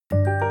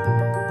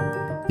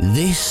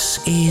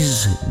This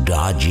is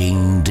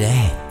Dodging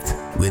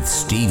Death with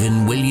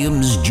Stephen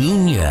Williams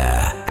Jr.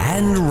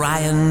 and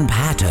Ryan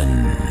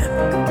Patton.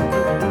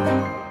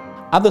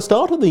 At the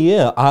start of the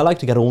year, I like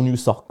to get all new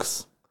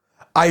socks.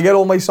 I get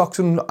all my socks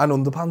and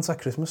underpants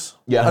at Christmas.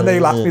 Yeah. And they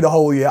last me the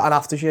whole year, and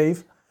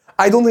aftershave.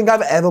 I don't think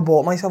I've ever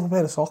bought myself a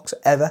pair of socks,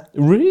 ever.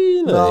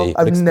 Really? No,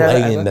 I've Explain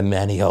never, ever. the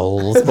many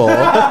holes for. Oh,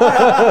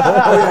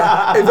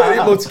 yeah. It very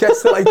much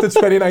gets to like the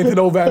 29th of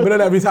November,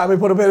 and every time I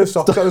put a pair of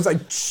socks on, it's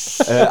like,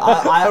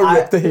 I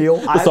rip the heel.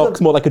 The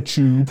sock's more like a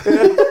tube.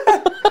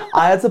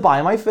 I had to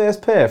buy my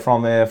first pair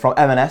from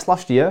M&S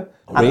last year.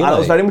 And it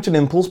was very much an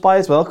impulse buy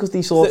as well, because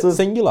these sorts of...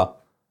 Singular?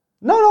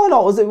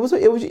 No, it was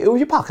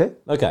your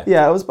packet. Okay.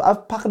 Yeah, it was a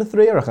packet of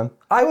 3, I reckon.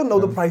 I wouldn't know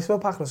the price of a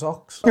packet of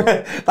socks.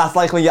 That's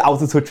like when you're out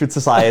of touch with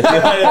society.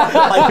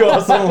 Like you're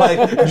some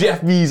like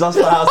Jeff Bezos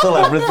style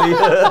celebrity.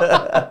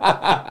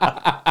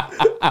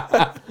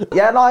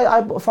 Yeah, no,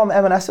 I from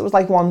M&S it was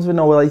like ones with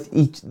like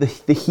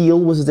the heel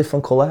was a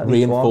different colour.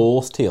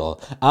 Reinforced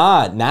heel.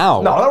 Ah,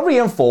 now. No, not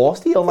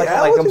reinforced heel. Like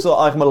I'm sort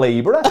of like I'm a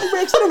labourer.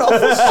 Makes it an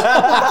office.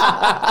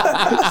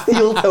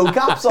 Steel toe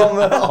caps on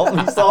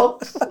my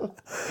socks.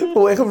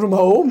 Working from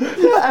home.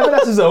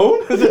 M&S's own.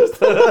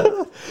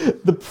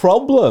 The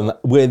problem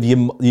with your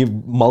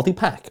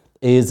multi-pack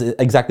is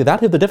exactly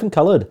that. If they're different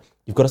coloured,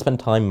 you've got to spend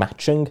time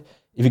matching.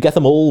 If you get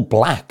them all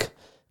black,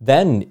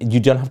 then you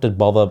don't have to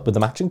bother with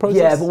the matching process.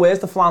 Yeah, but where's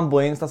the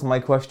flamboyance? That's my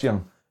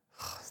question.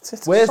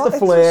 Where's the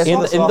flair? In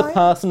the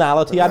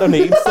personality, I don't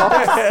need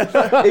socks.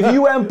 If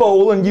you went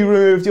bowling, you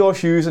removed your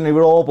shoes and they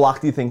were all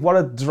black, do you think, what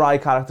a dry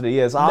character he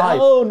is?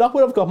 No, not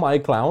when I've got my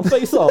clown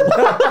face on.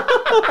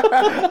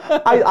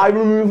 I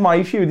remove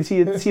my shoe. You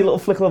see a little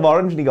flicker of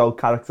orange and you go,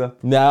 character.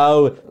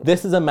 No,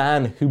 this is a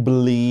man who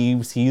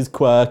believes he's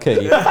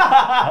quirky,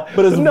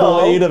 but is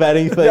void of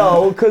anything.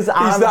 No, because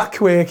he's that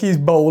quirky, he's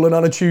bowling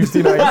on a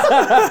Tuesday night.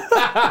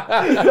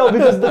 No,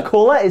 because the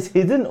colour is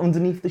hidden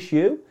underneath the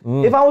shoe.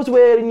 If I was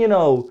wearing, you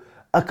know,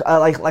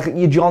 like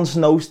your Jon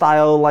Snow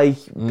style, like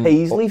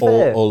paisley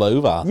fair. All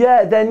over.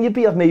 Yeah, then you'd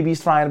be like, maybe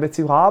he's trying a bit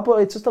too hard,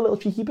 but it's just a little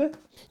cheeky bit.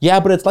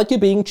 Yeah, but it's like you're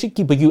being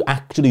cheeky, but you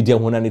actually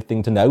don't want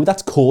anything to know.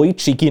 That's coy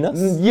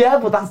cheekiness. Yeah,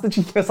 but that's the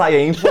cheekiness I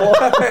aim for.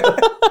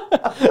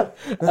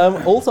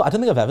 Also, I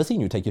don't think I've ever seen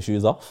you take your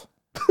shoes off.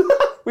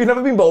 We've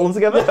never been bowling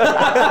together.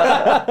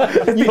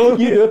 You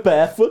do it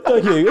barefoot,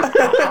 don't you?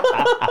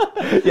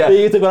 Yeah.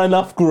 You've got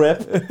enough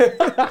grip.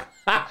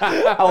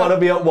 I want to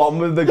be at one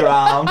with the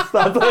ground.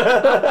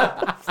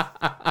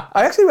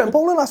 I actually went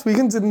bowling last week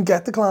and didn't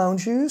get the clown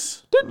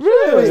shoes.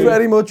 Really? It was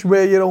very much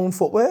wear your own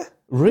footwear.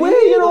 Really?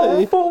 Wear your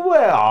own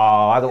footwear.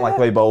 Oh, I don't like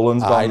the way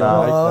bowling's gone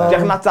now. Like Do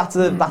you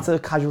reckon that's a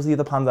casualty of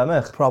the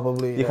pandemic?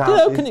 Probably. You Yeah.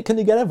 can't. Can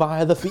you get it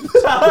via the feet?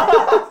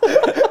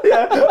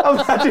 Yeah,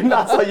 imagine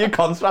that's how you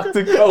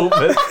contracted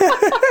COVID.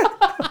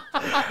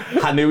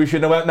 I knew we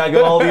shouldn't have went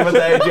mega all the other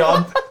day,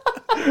 John.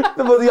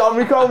 The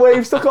Omicron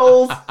wave took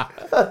hold.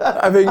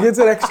 I think it's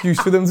an excuse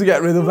for them to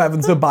get rid of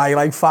having to buy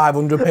like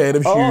 500 pair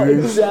of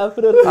shoes.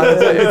 Definitely. And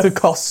it's a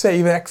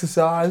cost-saving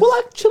exercise. Well,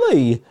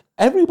 actually,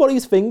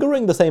 everybody's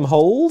fingering the same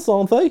holes,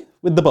 aren't they?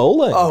 With the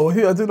bowling. Oh,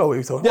 I don't know what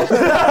you're talking about.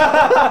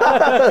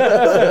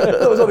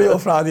 That was only on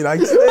Friday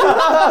night.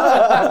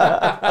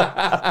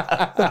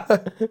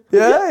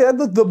 Yeah,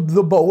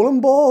 the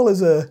bowling ball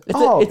is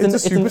it's a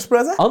super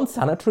spreader.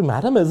 Unsanitary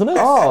madam, isn't it?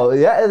 Oh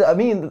yeah, I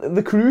mean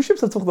the cruise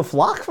ships that took the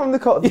flak from the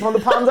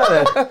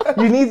pandemic.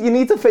 You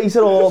need to face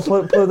it all.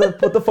 Put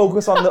the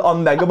focus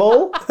on Mega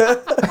Bowl.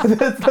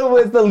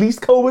 It's the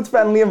least COVID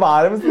friendly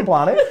environment on the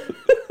planet.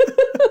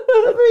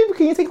 Maybe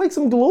can you take like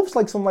some gloves,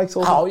 like some like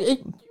sort of... Oh,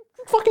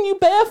 fucking you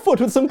barefoot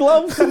with some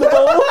gloves in the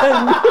bowling.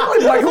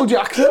 Like Michael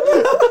Jackson.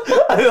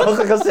 I look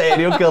like a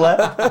serial killer.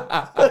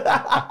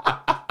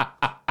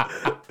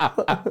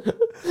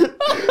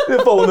 They're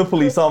phoning the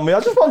police on me. I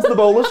just wanted the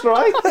bowler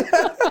strike.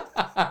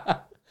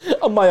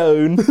 On my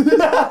own.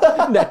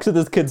 Next to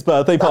this kid's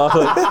birthday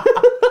party.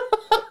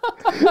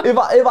 If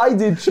I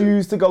did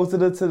choose to go to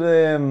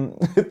the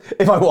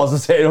if I was a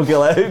serial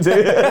killer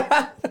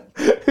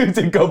who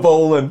did go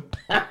bowling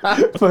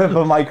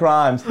for my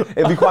crimes,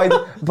 it'd be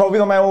probably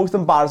my most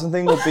embarrassing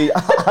thing would be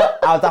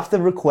I'd have to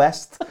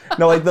request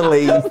like the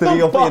lanes to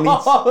be up in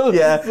each,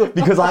 yeah,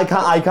 because I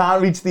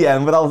can't reach the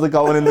end without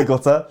going in the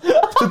gutter.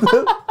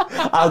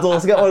 I'd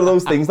also get one of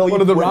those things though,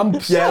 one of the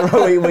ramps, yeah,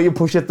 where you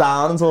push it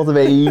down and sort of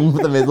aim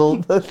for the middle.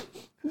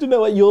 Do you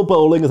know what? Your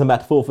bowling is a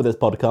metaphor for this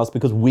podcast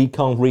because we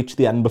can't reach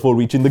the end before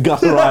reaching the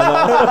gutter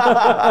either.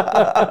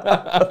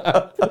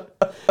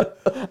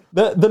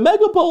 The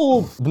Mega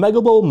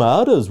Bowl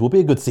murders will be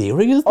a good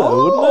series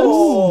though, wouldn't it?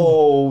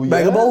 Oh, yeah.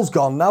 Mega Bowl's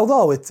gone now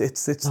though. It's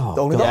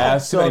only got Yeah,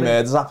 too many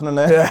murders happening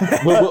there.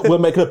 Yeah. We're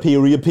making a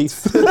period piece.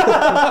 So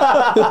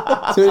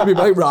it'd be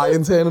like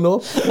Ryan turning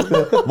up.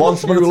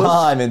 Once upon a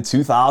time in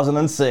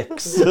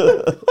 2006.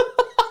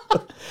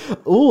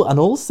 Oh, and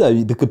also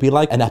there could be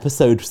like an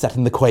episode set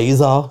in the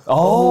quasar.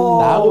 Oh,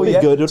 that would be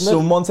good, wouldn't it?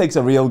 Someone takes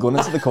a real gun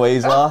into the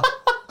quasar.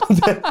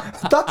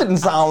 That didn't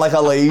sound like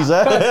a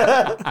laser.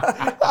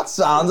 That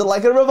sounded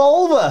like a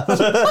revolver.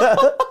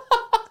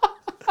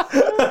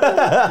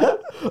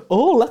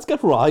 Oh, let's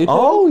get right.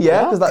 Oh,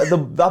 yeah, because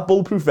that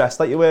bulletproof vest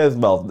that you wear,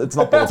 well, it's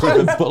not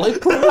bulletproof. It's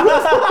bulletproof.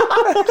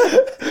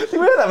 They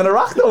wear them in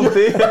Iraq, don't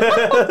they?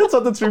 That's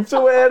what the troops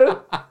are wearing.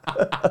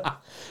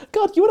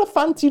 God, you had a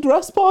fancy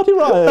dress party,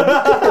 Ryan.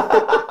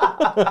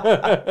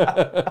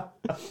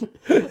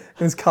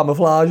 It's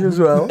camouflage as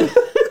well.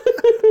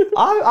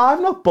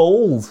 I've not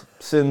bowled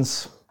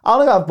since... I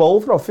don't think I've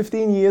bowled for about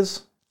 15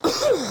 years.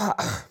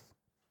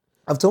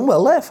 I've done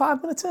well there,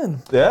 5 minutes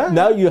in. Yeah?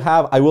 Now you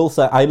have, I will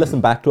say, I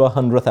listened back to our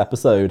 100th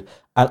episode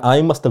and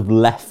I must have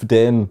left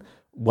in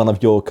one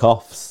of your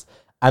coughs.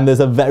 And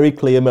there's a very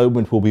clear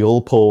moment where we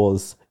all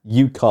pause,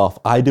 you cough,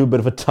 I do a bit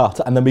of a tut,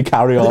 and then we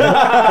carry on.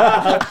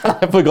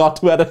 I forgot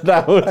to edit it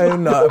out. I did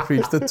not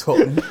appreciate the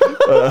tutting.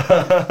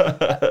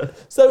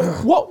 So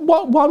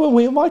why were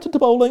we invited to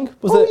bowling?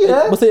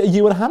 Was it a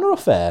you and Hannah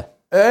affair?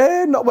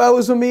 Well, it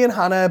was with me and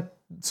Hannah,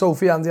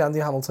 Sophie, Andy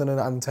Hamilton,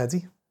 and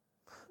Teddy.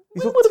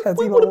 We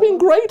would have been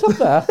great at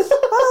that.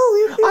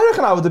 I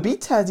reckon I would have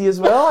beat Teddy as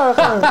well. I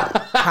reckon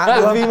it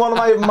would have been one of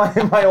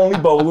my only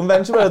bowling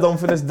venture where I don't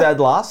finish dead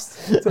last.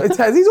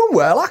 Teddy's done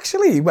well,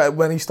 actually,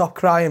 when he stopped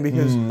crying,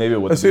 because maybe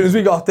it would as soon as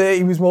we got there,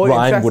 he was more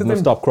Ryan interested wouldn't have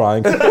stopped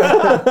crying.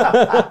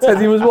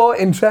 Teddy was more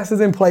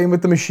interested in playing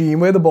with the machine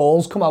where the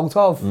balls come out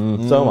of.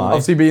 So am I.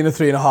 Obviously, being a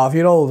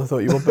 3.5-year-old, I thought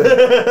you would be.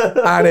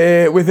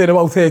 And within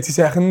about 30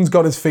 seconds,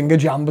 got his finger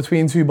jammed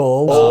between two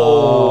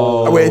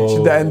balls,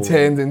 which then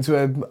turned into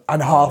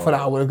a half an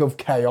hour of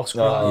chaos.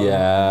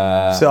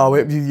 Yeah. So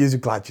you're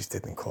glad you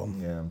didn't come.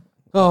 Yeah.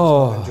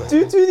 Oh.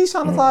 Do they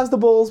sanitise the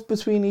balls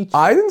between each?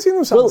 I didn't see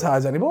them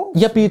sanitise any balls.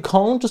 Yeah, but you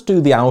can't just do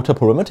the outer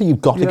perimeter.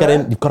 You've got to get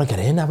in. You've got to get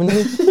in, haven't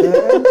you?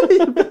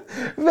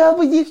 Well,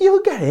 but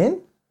you'll get in.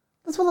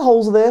 That's what the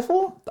holes are there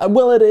for.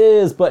 Well, it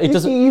is, but it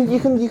doesn't. You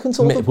can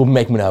sort It of. would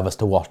make me nervous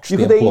to watch. You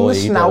the could aim the employee do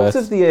snout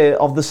it.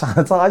 of the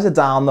sanitizer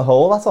down the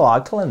hole. That's how I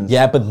cleanse.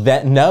 Yeah, but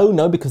then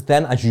no, because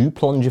then as you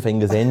plunge your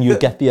fingers in, you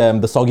get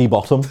the soggy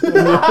bottom.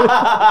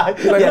 Like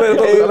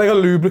a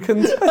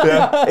lubricant.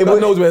 Yeah. It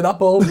knows where that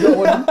ball's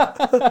going.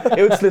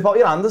 It would slip out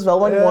your hand as well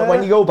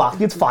when you go back.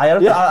 You'd fire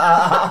it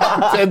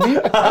Teddy.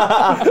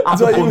 at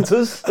the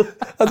punters.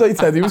 I thought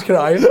Teddy was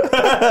crying.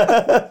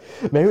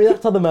 Maybe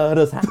that's how the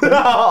murders happen.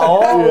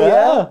 Oh yeah.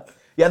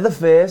 Yeah, the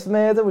first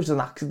murder was an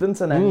accident,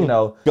 and then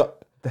got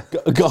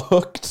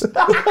hooked. then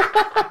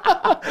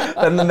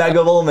the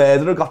Megaball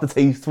murderer got the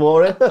taste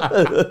for it.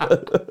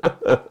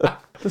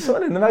 There's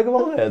something in the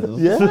Megaball murders.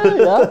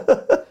 Yeah.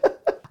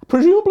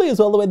 Presumably, as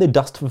well, the way they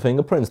dust for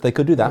fingerprints, they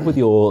could do that with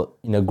your,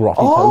 grotty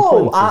toe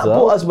prints as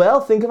well. But as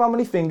well, think of how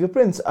many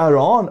fingerprints are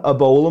on a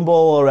bowling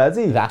ball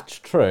already. That's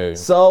true.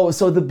 So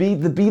there'd be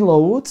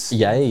loads.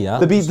 Yeah.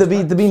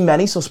 There'd be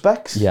many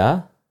suspects.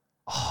 Yeah.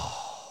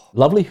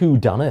 Lovely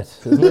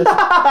whodunit, isn't it?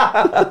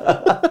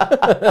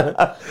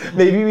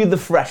 Maybe with the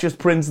freshest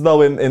prints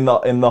though in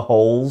the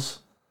holes.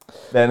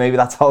 Then maybe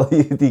that's how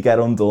you get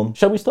undone.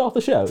 Shall we start the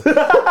show?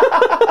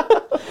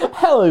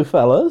 Hello,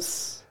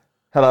 fellas.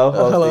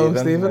 Hello,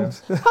 Stephen.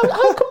 Yeah.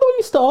 How come the way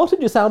you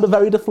started, you sounded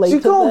very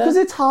deflated there? Because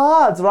it's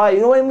hard, right?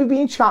 You know, when we've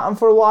been chatting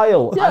for a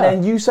while, Yeah. and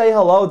then you say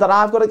hello, that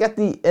I've got to get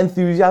the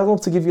enthusiasm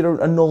to give you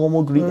a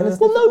normal greeting. It's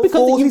Well, no,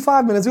 because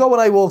 45 minutes ago when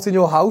I walked in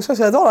your house, I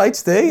said, all right,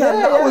 stay.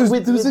 Yeah,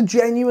 There was a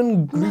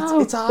genuine greeting. No,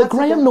 it's hard the to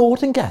Graham get-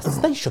 Norton guests,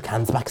 they shook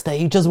hands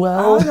backstage as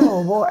well. I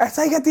know, but it's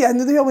like at the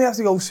end of the show, we have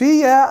to go,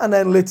 see ya, and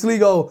then literally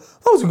go,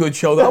 that was a good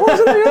show, that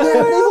wasn't it?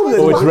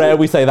 Oh, it's rare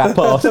we say that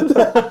part.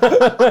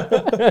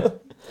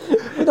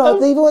 You know,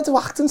 they even went to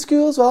acting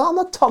school as well. I'm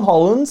not Tom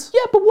Holland.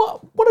 Yeah, but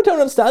what I don't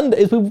understand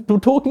is we were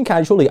talking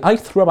casually. I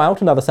throw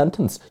out another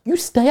sentence. You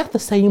stay at the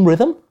same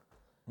rhythm.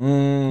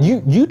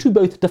 You two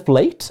both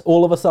deflate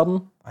all of a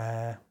sudden.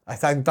 I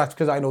think that's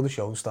because I know the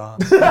show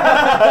starts.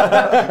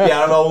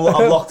 Yeah,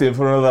 I'm locked in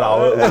for another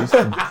hour at least.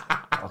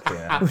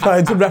 Okay, I'm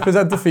trying to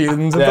represent the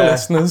feelings of the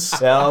listeners.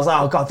 Yeah, I was like,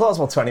 oh God, I thought it was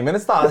about 20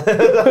 minutes that.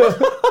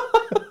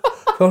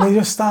 It's only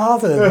just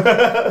started.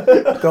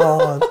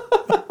 God.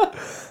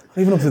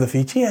 Not even up to the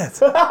feature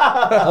yet.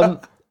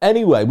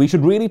 Anyway, we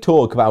should really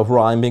talk about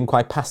Ryan being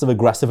quite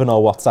passive-aggressive in our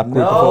WhatsApp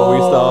group before we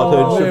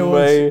started, It shouldn't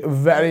was we?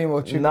 very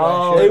much No,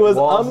 aggression. It was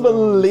wasn't.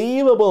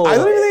 unbelievable. I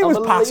don't even think it was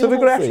Unbelievable passive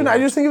aggression. scene. I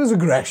just think it was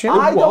aggression.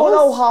 I don't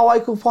know how I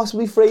could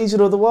possibly phrase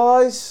it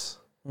otherwise.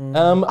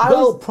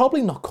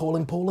 Probably not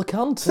calling Paul a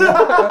cunt.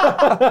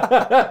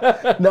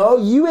 No,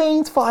 you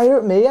aimed fire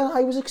at me and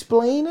I was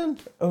explaining.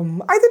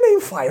 I didn't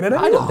even fire at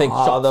I don't think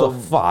shots there- were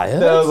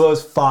fired. There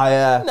was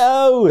fire.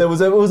 No. It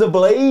was a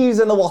blaze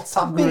in the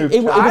WhatsApp group.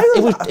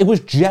 It was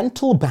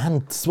gentle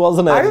bants,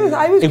 wasn't it?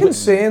 I was It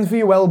concerned for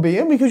your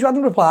well-being because you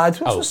hadn't replied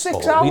to us for 6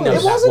 Paul, we hours. know It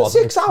that wasn't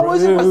wasn't 6 hours.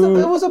 true.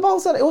 It was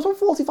about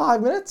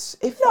 45 minutes.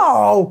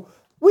 No,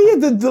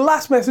 the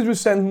last message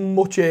was sent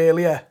much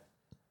earlier.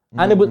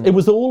 And it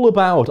was all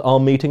about our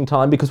meeting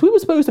time because we were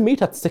supposed to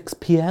meet at 6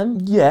 p.m.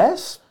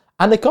 Yes.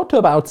 and it got to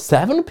about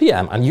 7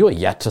 p.m. and you were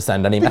yet to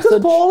send any Because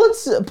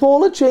message.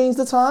 Paul had changed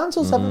the time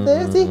till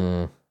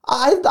 7:30.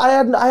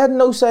 I had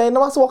no say.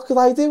 No matter what could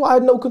I do, I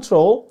had no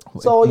control.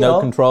 So No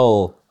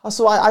control.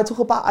 So I took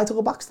a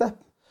back step.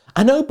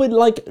 I know, but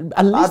like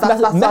at least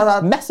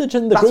message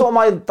in the That's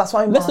group. that's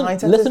my mindset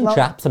is Listen, now.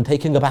 chaps, I'm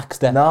taking a back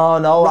step.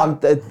 No,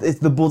 it's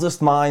the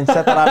Buddhist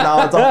mindset that I've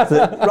now adopted.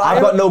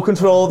 I've got no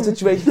control of the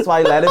situation, so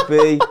I let it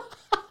be.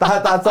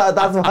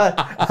 That's why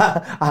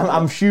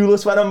I'm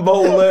shoeless when I'm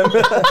bowling.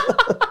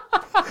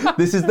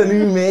 This is the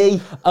new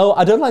me. Oh,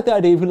 I don't like the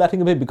idea of you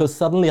letting him in because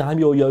suddenly I'm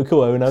your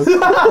Yoko Ono.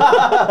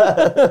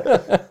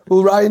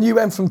 Well, Ryan, you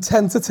went from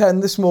 10 to 10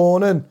 this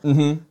morning.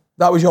 Mm-hmm.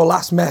 That was your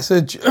last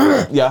message.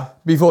 Yeah.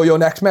 Before your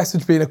next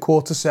message being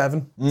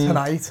 6:45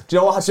 tonight. Do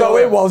you know what? So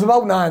it was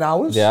about 9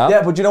 hours. Yeah.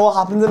 Yeah, but do you know what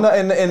happened in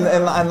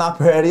that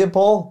period,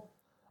 Paul?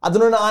 I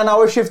done a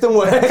 9-hour shift in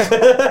work.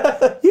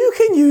 You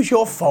can use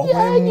your phone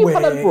in you've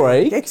work. had a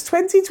break. It's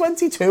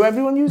 2022.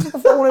 Everyone uses the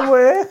phone in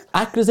work.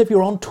 Act as if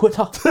you're on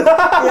Twitter.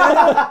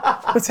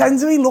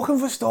 Pretend to be looking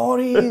for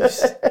stories.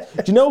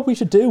 Do you know what we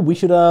should do? We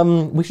should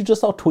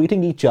just start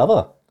tweeting each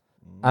other,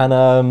 and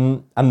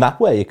that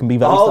way it can be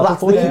very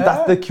That's subtle.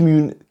 that's the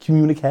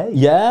communique.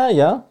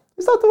 Yeah.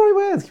 Is that the right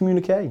word?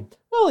 Communique.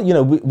 Well, you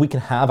know, we can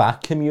have a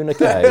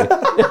communique.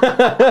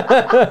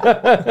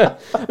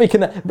 We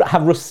can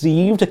have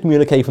received a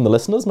communique from the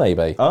listeners,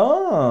 maybe.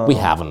 Oh. We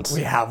haven't.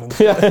 We haven't.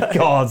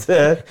 God.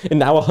 In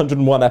now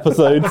 101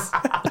 episodes.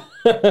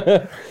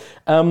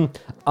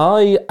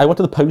 I went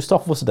to the post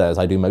office today, as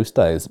I do most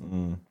days,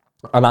 and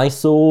I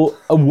saw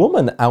a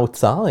woman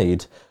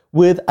outside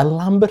with a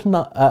Lambert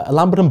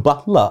and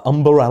Butler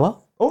umbrella.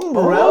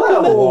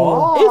 Umbrella.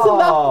 Wow. Isn't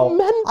that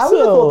mental? I would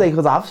have thought they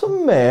could have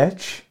some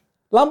merch.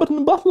 Lambert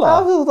and Butler.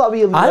 I thought that'd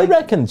be I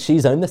reckon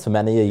she's owned this for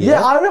many a year.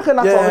 Yeah, I reckon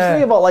that's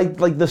honestly about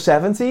like the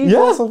 70s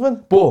or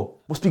something. But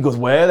must be good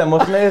wear then,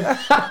 mustn't it?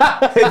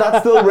 That's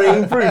still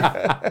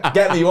rainproof.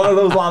 Get me one of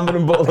those Lambert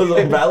and Butler's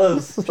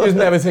umbrellas. Just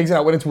never takes it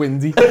out when it's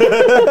windy.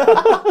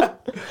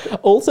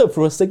 Also,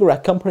 for a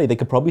cigarette company, they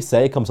could probably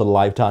say it comes with a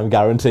lifetime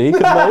guarantee,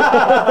 couldn't they?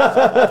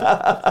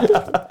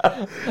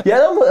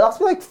 Yeah, that's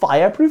like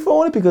fireproof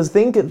on it because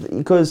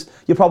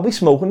you're probably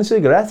smoking a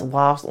cigarette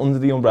whilst under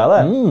the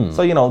umbrella.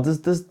 So you know,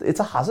 it's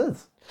a hazard.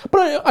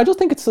 But I just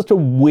think it's such a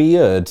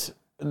weird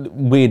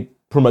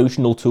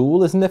promotional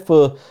tool, isn't it,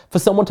 for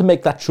someone to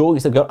make that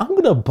choice and go, I'm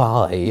going to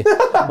buy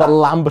the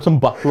Lambert and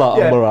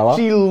Butler umbrella.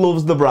 She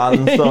loves the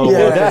brand so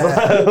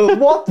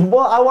much.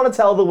 What I want to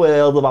tell the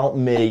world about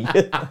me.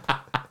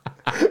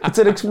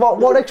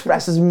 What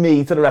expresses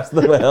me to the rest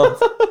of the world?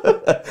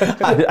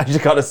 I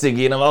just got a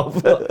ciggy in her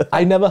mouth.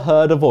 I never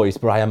heard a voice,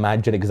 but I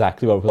imagine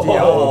exactly what was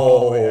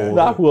Oh,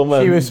 that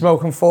woman. She was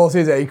smoking 40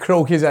 a day,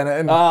 croakies in it,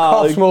 and Oh,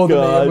 coughs more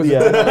God, than me.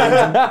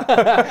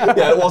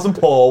 Yeah, it wasn't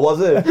Paul,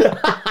 was it?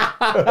 Don't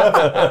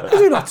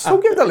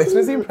give the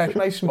listeners the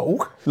impression I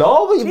smoke.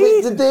 No, but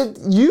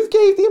you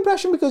gave the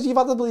impression because you've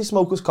had the bloody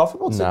smoker's cough for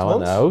about 6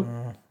 months. No.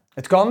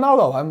 It's gone now,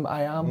 though.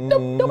 I am.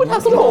 No, it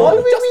hasn't.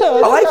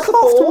 I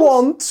coughed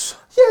once.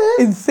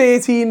 Yeah. In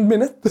 13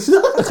 minutes.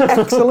 That's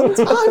excellent.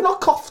 I've not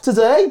coughed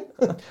today.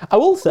 I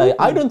will say,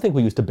 I don't think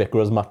we used to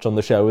bicker as much on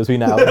the show as we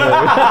now do.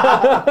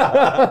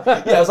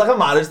 Yeah, it's like a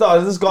marriage though.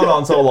 It's just gone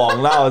on so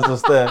long now. It's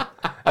just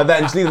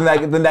eventually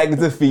the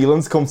negative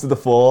feelings come to the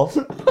fore.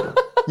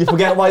 You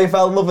forget why you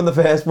fell in love in the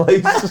first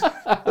place.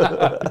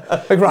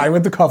 Like Ryan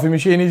with the coffee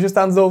machine, he just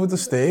hands over to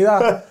Steve.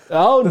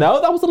 Oh,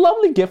 no, that was a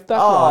lovely gift, that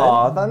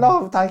Ryan. Oh,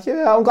 no, thank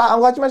you. I'm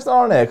glad you mentioned that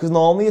on there, because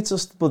normally it's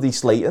just bloody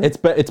slating. It's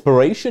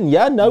inspiration.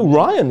 Yeah, no,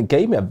 Ryan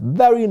gave me a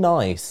very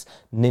nice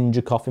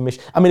Ninja coffee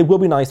machine. I mean, it will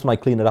be nice when I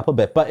clean it up a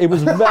bit, but it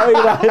was very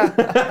nice.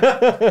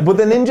 But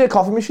the Ninja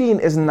coffee machine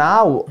is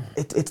now,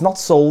 it's not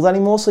sold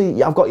anymore, so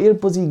I've got your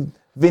bloody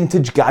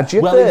vintage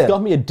gadget Well, there. he's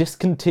got me a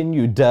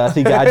discontinued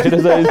dirty gadget,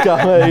 as he's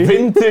got me.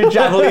 Vintage,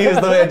 I believe, is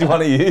the word you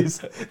want to use.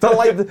 Don't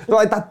like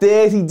that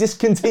dirty,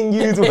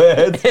 discontinued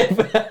word.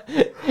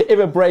 If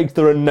it breaks,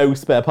 there are no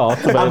spare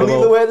parts available. I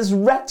believe the word is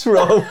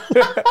retro.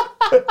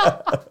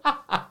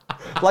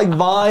 Like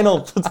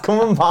vinyl, it's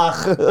coming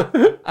back.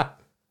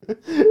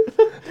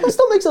 It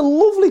still makes a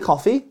lovely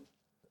coffee.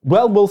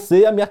 Well, we'll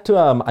see. I'm yet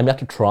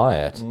to try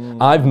it.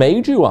 I've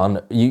made you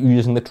one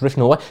using the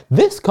traditional way.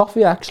 This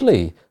coffee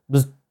actually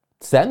was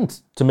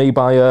sent to me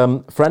by a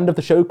friend of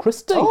the show,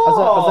 Christy. It as a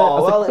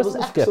was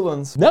Christmas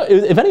excellent. gift. No,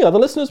 if any other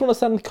listeners want to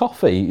send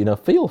coffee,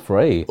 feel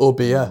free. Or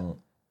beer.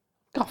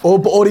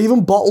 Or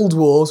even bottled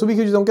water,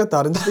 because you don't get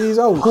that in Steve's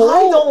house.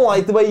 I don't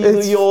like the way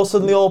you're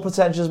suddenly all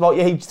pretentious about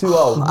your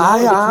H2O.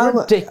 I am.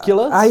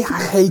 Ridiculous. I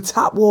hate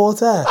tap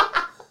water.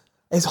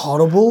 It's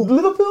horrible.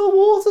 Liverpool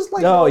water's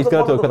like... No, he's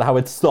going to talk about how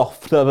it's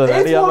softer than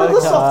any It's one of other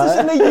the softest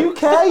in the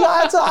UK.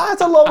 I had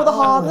to lower the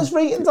hardness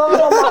rating down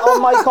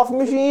on my coffee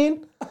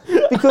machine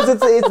because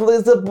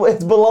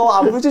it's below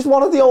average. It's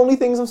one of the only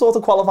things I'm sort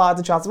of qualified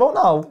to chat about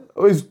now.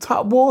 It's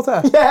tap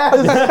water. Yeah,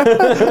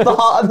 the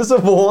hardness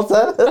of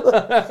water.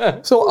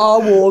 So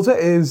our water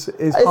is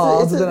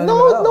harder than anything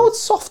else. No, it's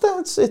softer.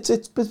 It's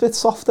a bit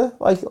softer.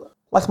 Like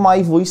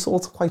my voice,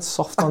 also quite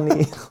soft on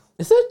the...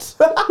 Is it?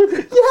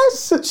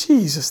 Yes.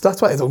 Jesus, that's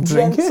why I don't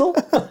drink Gentle.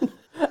 it.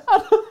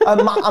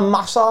 A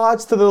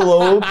massage to the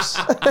lobes.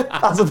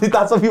 That's what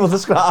people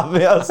describe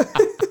me as.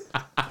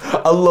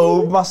 A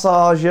lobe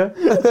massager.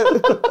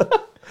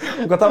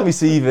 I've got that on my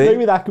CV.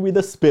 Maybe that could be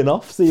the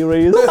spin-off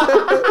series.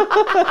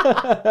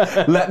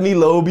 Let me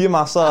lobe your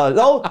massage.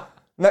 No,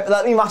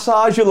 let me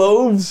massage your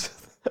lobes.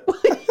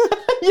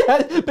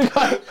 Yeah,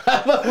 because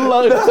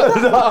loads.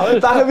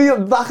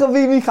 That could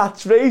be my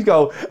catchphrase.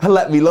 Go,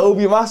 let me lobe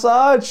your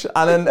massage,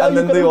 and then No,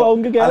 you got it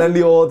wrong again. and then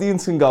the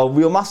audience can go,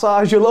 we'll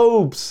massage your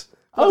lobes.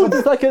 Oh,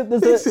 there's like an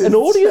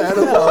audience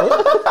now.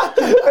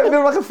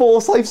 They're like a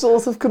Forsyth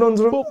sort of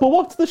conundrum. But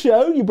what's the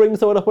show? You bring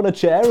someone up on a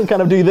chair and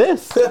kind of do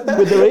this with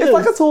their ears. It's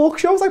like a talk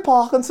show. It's like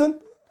Parkinson.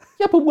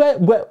 Yeah, but where,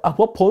 at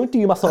what point do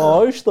you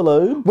massage the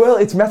lobe? Well,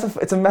 it's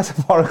a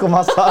metaphorical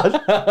massage.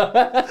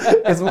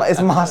 it's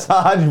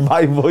massage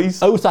by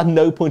voice. Oh, so at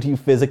no point are you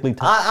physically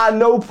At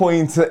no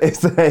point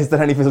is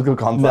there any physical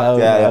contact. No,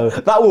 yeah, no.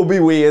 yeah. That would be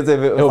weird if it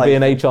was It would like, be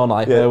an HR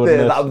nightmare, yeah,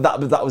 wouldn't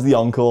it? that was the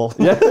encore.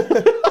 Yeah.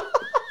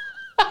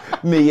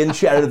 Me and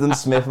Sheridan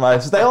Smith,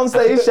 mate. Stay on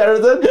stage,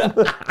 Sheridan.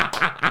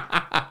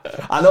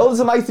 I know there's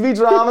a nice TV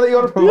drama that you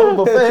got to promote,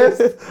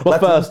 but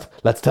first,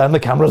 let's turn the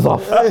cameras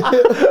off.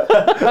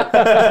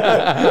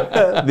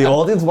 the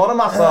audience want a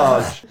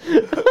massage.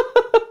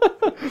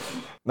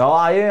 No,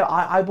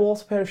 I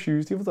bought a pair of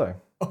shoes the other day.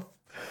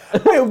 I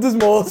hope there's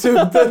more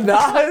to it than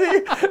that.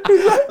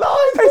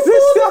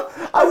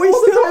 Are we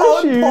bought a still pair of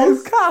on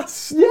shoes.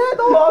 podcast? Yeah,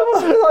 no,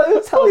 I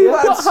was tell you.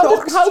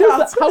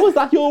 How was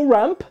that your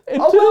ramp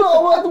into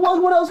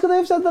What else could they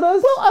have said that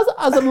as? Well,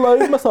 as a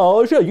lobe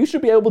massager, you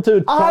should be able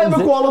to I am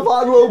a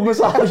qualified lobe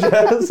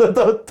massager,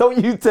 so don't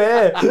you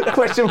dare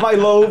question my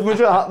lobe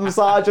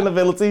massaging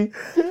ability.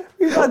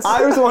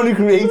 I was the one who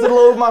created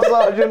lobe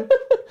massaging.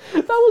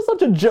 That was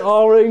such a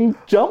jarring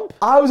jump.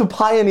 I was a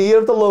pioneer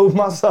of the lobe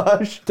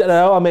massage. Don't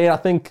know, I mean, I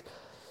think,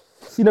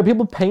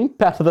 people paint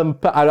better than...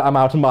 I'm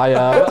out of my...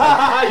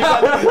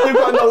 You've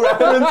got no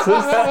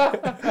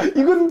references.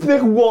 You couldn't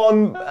pick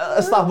one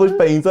established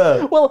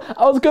painter. Well,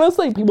 I was going to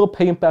say people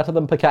paint better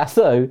than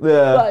Picasso.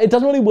 Yeah. But it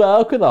doesn't really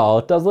work with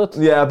art, does it?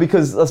 Yeah,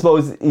 because I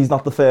suppose he's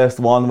not the first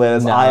one,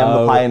 whereas I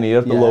am the pioneer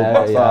of the lobe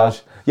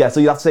massage. Yeah,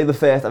 so you have to say the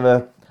first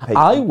ever painter.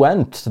 I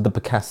went to the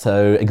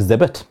Picasso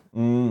exhibit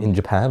in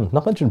Japan.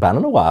 Not been to Japan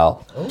in a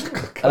while.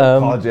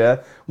 God, yeah.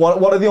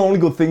 What are the only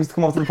good things to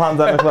come after the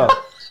pandemic, though?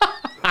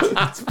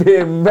 It's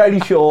been very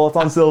short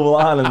on Silver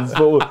Linings,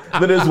 but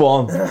there is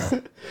one.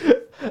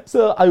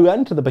 So I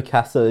went to the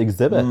Picasso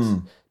exhibit.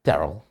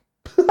 Daryl.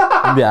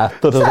 Yeah,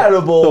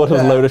 Terrible. Thought it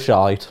was a load of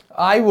shite.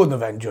 I wouldn't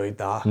have enjoyed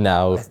that.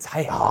 No.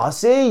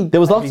 See, There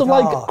was lots of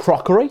art.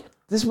 crockery.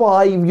 this is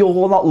why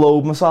you're not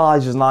lobe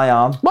massagers and I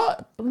am.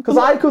 What? Because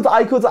I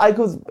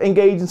could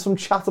engage in some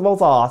chat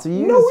about art.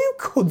 No, you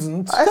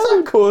couldn't. Yes,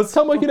 I could.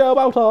 Tell me what you know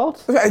about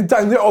art.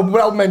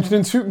 Without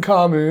mentioning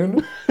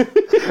Tutankhamun.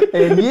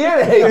 In year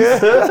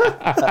 8.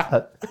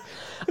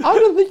 I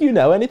don't think you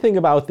know anything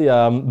about the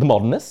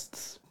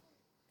modernists.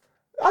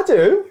 I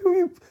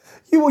do.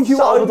 You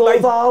Salvador are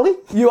Dali.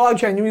 You are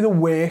genuinely the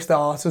worst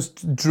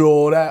artist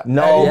drawer.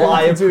 No, but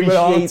I to do with appreciate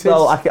artists.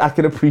 though. I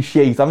can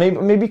appreciate. I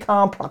maybe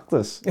can't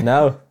practice,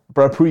 No.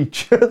 but I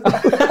preach.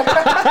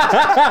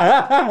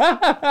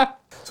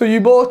 So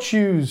you bought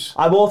shoes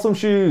I bought some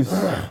shoes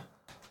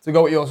to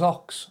go with your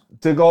socks.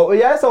 to go.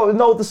 Yeah, so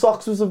no, the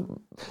socks was a.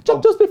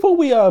 Just before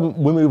we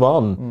move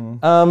on,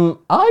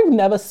 I've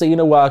never seen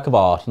a work of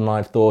art and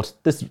I've thought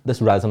this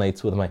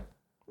resonates with me.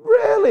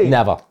 Really?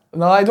 Never.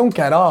 No, I don't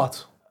get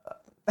art.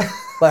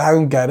 I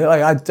don't get it.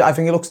 I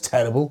think it looks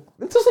terrible.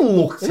 It doesn't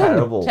look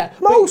terrible.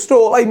 Most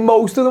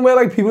of them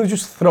were people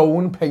just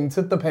throwing paint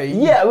at the page.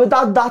 Yeah,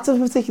 but that's a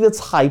particular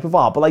type of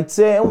art. But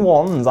certain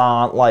ones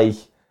aren't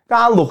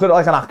can't look at it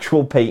like an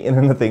actual painting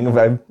and a thing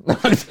about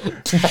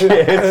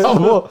shit.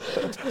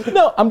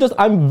 No,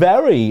 I'm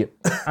very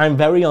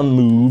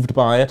unmoved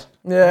by it.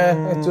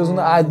 Yeah, it doesn't.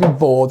 I'd be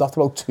bored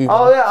after about 2 minutes.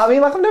 Oh yeah, I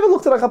mean, I've never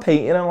looked at a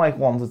painting and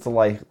wanted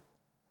to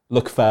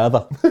Look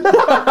further.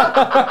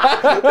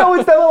 No,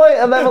 it's never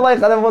I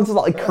never wanted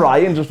to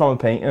crying just from a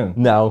painting.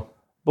 No.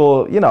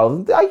 But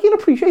I can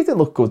appreciate it.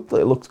 Look good.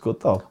 It looks good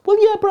though. Well,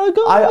 yeah, bro,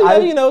 go.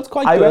 It's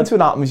quite I good. went to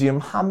an art museum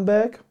in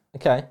Hamburg.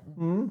 Okay.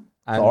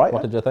 And alright,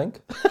 what did you think?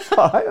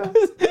 Alright.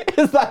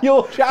 Is that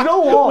your chat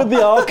what? with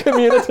the art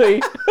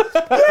community?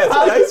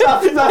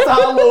 That's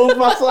our lobe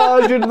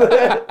massage in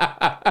there.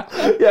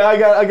 Yeah,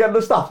 I get the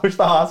established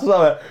art.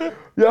 So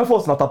yeah, I thought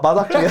it's not that bad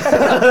actually.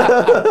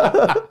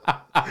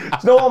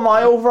 Do you know what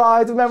my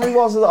override memory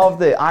was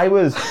of it?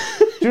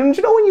 Do you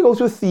know when you go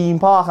to a theme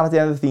park and at the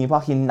end of the theme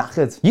park you're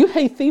knackered? You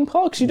hate theme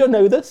parks? You don't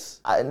know this?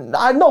 I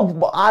know,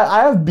 but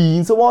I have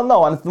been to one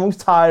now and it's the most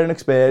tiring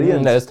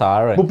experience. No, it's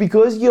tiring. But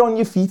because you're on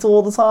your feet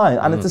all the time,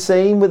 and it's the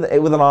same with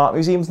an art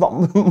museum, it's not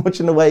much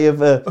in the way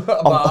of yeah,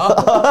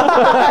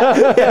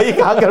 you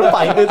can't get a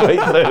pint midway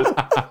through.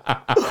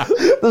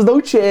 There's no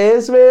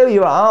chairs really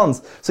around,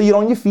 so you're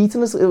on your feet,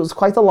 and it was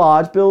quite a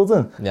large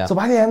building. Yeah. So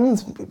by the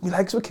end, my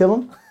legs were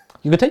killing.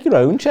 You could take your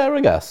own chair, I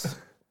guess.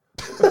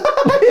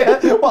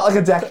 Yeah, what, like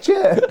a deck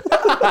chair?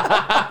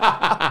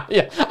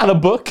 Yeah, and a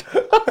book.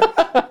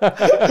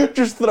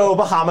 Just throw up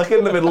a hammock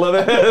in the middle of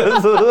it.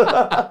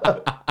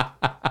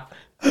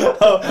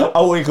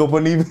 I wake up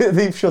and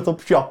they've shut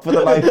up shop for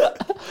the night.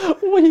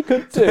 what you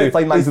could do? It's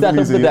like nice is at the set up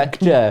the museum. deck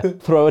chair,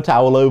 throw a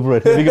towel over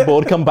it, make a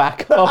board come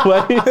back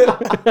halfway.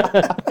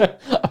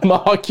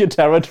 Mark your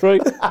territory.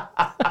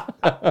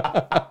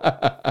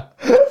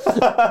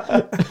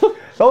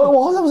 Oh, it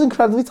was. I was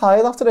incredibly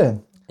tired after it.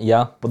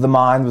 Yeah. But the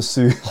mind was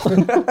soothed.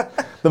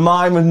 The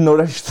mind was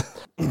nourished.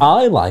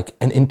 I like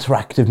an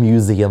interactive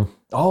museum.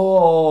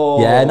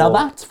 Oh. Yeah, now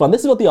that's fun.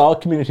 This is what the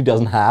art community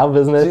doesn't have,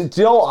 isn't it?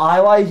 Do you know what I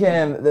like?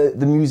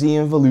 The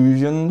Museum of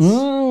Illusions.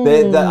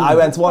 I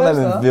went to one of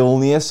them in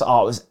Vilnius.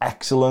 Oh, it was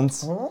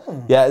excellent.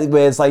 Yeah,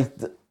 where it's like...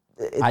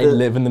 I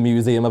live in the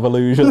Museum of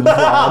Illusions.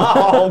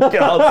 Oh,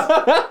 God.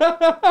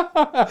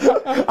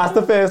 That's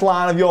the first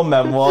line of your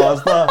memoir,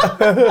 is that?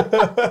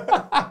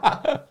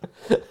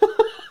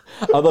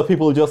 Other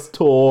people just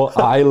tour,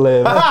 I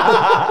live.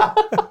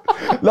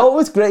 No,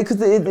 it's great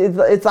because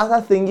it's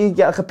that thing, you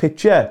get like a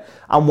picture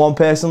and one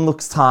person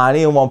looks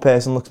tiny and one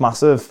person looks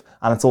massive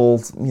and it's all,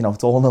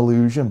 it's all an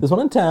illusion. There's one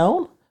in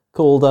town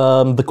called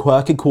the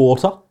Quirky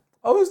Quarter.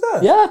 Oh, is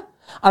there? Yeah.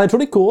 And it's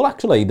really cool,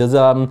 actually. There's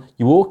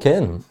you walk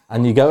in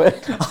and you go in.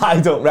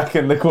 I don't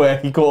reckon the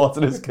Quirky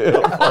Quarter is cool.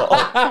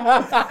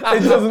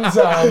 It doesn't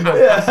sound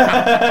it.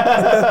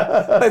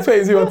 Let's wait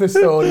and see what this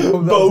story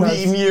comes out.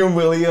 Bohemian and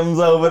Williams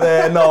over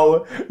there.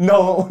 No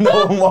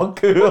what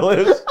cool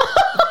is.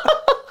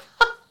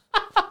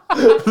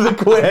 The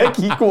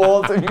Quirky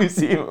Quarter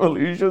Museum of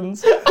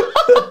Illusions.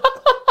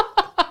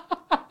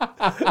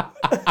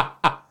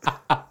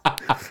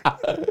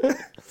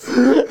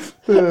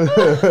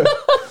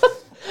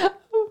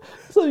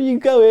 So you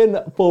go in,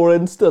 for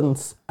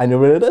instance, and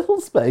you're in a little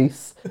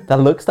space that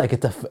looks like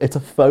it's a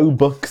faux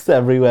books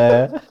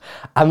everywhere,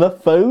 and the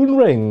phone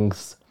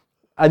rings,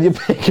 and you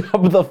pick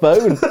up the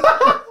phone,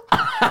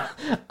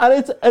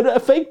 and a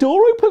fake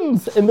door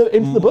opens into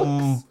the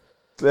books.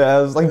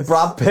 Yeah, it's like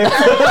Brad Pitt.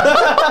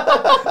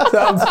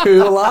 Sounds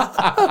cool,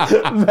 that.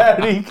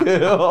 Very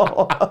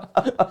cool.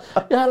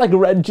 Yeah, like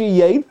Reggie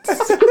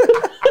Yates.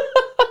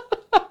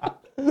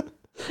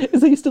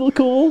 Is he still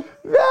cool?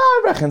 Yeah,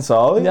 I reckon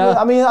so. Yeah.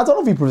 I mean, I don't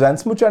know if he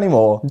presents much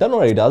anymore. Don't know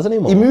what he does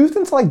anymore. He moved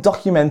into like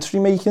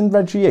documentary making,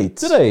 Reggie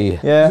Yates. Did he?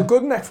 There's a Yeah.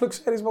 good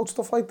Netflix series about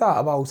stuff like that,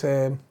 about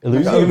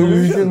Illusions.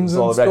 illusions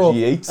Oh, and stuff. Reggie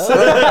Yates. I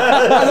don't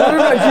know who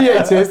Reggie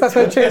Yates is, that's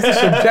why I changed the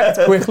subject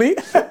quickly.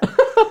 Yeah,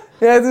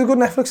 there's a good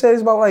Netflix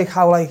series about like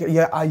how like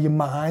your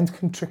mind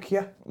can trick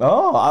you.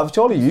 Oh, I've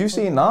surely you've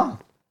seen that.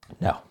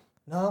 No.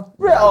 No,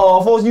 Oh,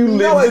 I thought you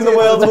lived in the idea.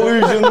 world of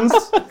illusions.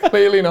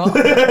 clearly not.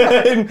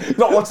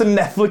 Not watching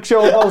a Netflix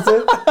show about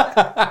it.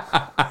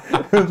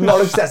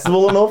 Not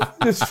accessible enough.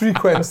 Just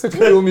frequents the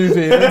cool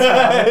museum.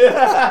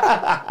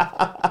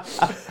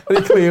 And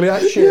he clearly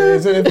has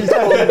shares in it. He's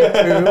calling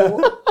it cool.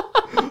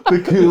 The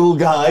cool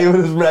guy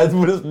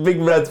with his big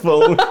red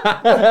phone.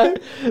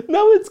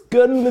 No, it's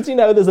good. And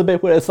there's a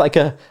bit where it's like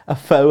a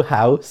faux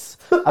house.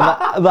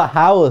 And the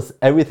house,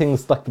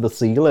 everything's stuck to the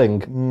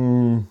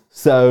ceiling.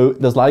 So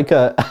there's like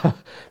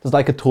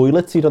a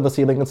toilet seat on the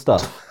ceiling and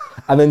stuff.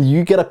 And then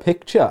you get a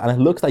picture and it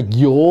looks like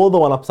you're the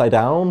one upside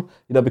down,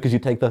 because you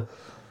take the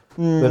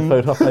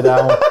photo upside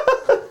down.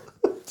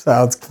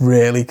 Sounds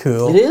really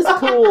cool. It is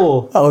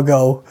cool. I'll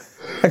go.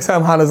 Next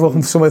time Hannah's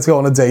looking for somewhere to go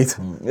on a date,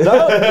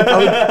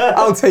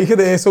 I'll take her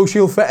there so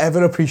she'll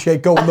forever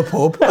appreciate going to the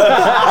pub.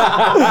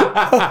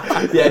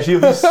 Yeah,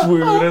 she'll be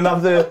swooning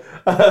after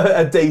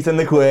a date in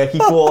the Quirky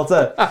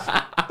Quarter.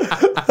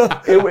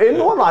 In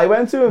the one I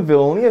went to in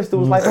Vilnius, there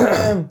was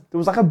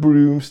like a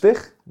broomstick,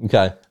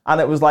 Okay.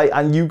 and it was like,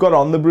 and you got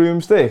on the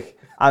broomstick,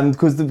 and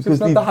because It's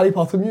not the Harry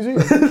Potter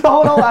museum.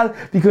 no, and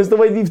because the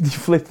way they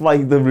flipped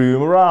like the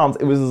room around,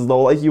 it was as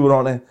though like you were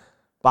on it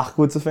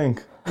backwards. I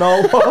think.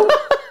 No,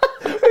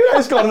 I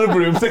just got on the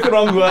broomstick the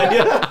wrong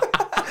way.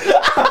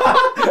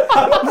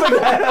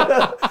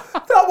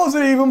 That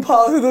wasn't even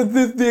part of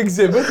the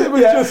exhibit. It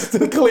was just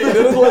the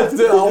cleaner and left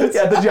it out.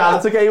 Yeah, the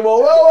janitor came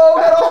over. Whoa,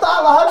 get off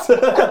that,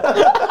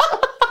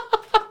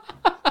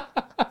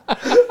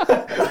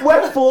 lad!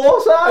 Wet floor,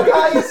 sir,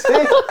 guys.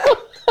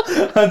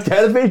 And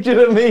get a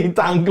picture of me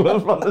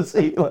dangling from the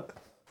ceiling.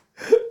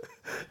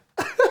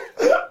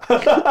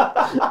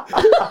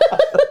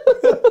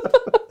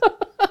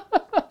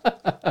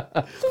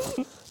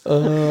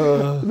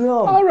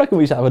 No. I reckon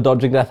we should have a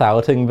Dodging Death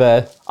outing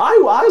there. I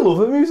love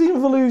a Museum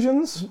of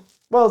Illusions.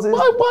 Well, it's,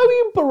 Why were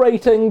you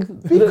berating?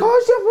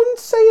 because you wouldn't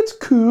say it's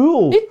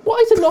cool.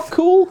 Why is it not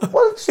cool?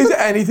 Well, it's Is it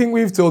anything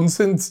we've done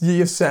since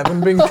year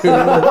 7 been cool?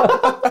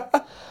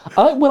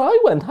 When I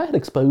went, I had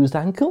exposed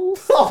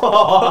ankles. we'll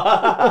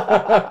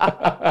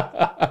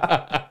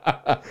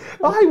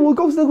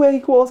go to the Quirky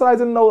Quarter. I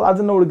didn't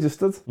know it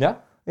existed. Yeah.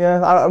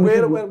 Yeah,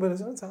 Where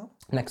is it in town?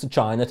 Next to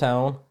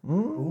Chinatown.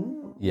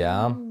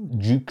 Yeah.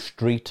 Duke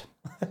Street.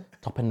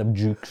 Top end of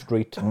Duke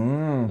Street. I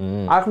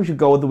think we should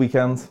go at the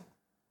weekend.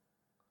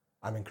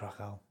 I'm in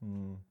Krakow.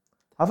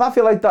 I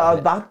feel like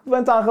that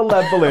went down like a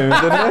lead balloon,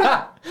 didn't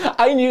it?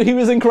 I knew he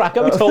was in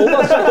Krakow. He told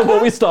us just before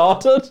we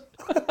started.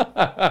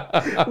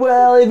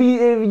 Well, if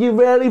you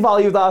really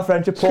valued our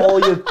friendship, Paul,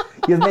 you'd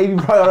maybe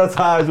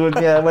prioritise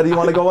whether you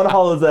want to go on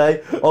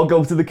holiday or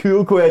go to the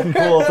cool Quirky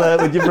Quarter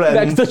with your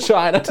friends. Next to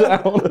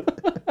Chinatown.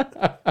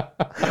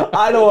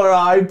 I know where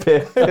I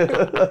pick.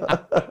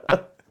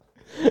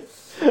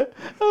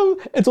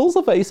 It's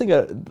also facing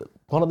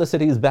one of the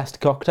city's best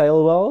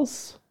cocktail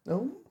bars.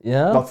 Oh.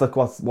 Yeah. What's that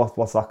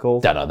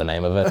called? Don't know the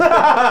name of it.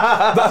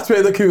 That's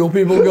where the cool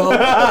people go.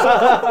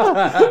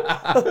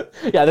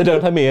 Yeah, they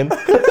don't have me in.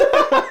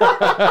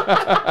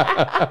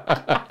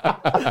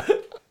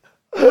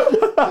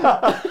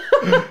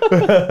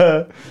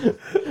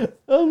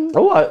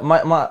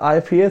 I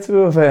appear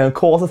to have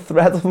caught a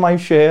thread of my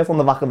shirt on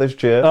the back of this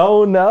chair.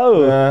 Oh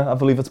no. I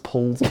believe it's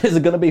pulled. Is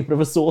it going to be a bit of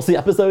a saucy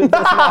episode?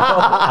 This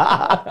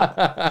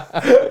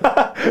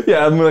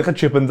Yeah, I'm like a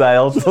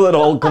Chippendale till it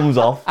all comes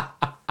off.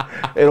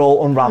 It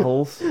all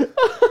unravels.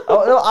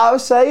 Oh, no, I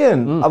was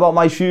saying about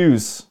my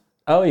shoes.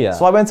 Oh yeah.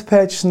 So I went to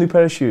purchase a new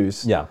pair of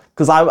shoes. Yeah.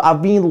 Because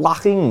I've been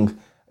lacking,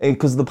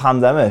 because of the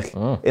pandemic,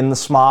 in the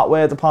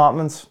smartwear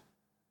department.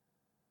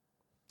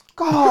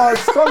 God,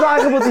 it's gone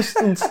like about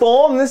the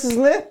storm, this,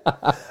 isn't it?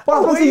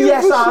 What happened to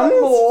Yes and?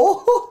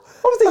 What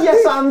was the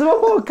Yes and of a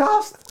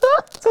podcast?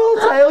 Tall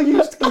tale,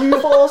 you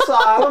fall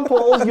silent,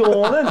 Paul's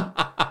yawning.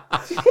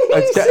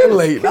 It's getting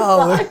late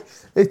now.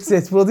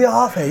 It's bloody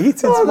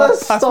 8:30.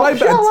 That's my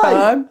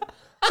bedtime.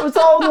 I was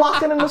all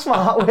lacking in the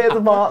smartwear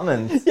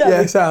department.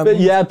 Yeah, Sam.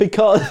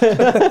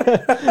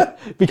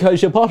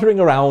 because you're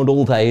pottering around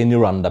all day in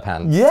your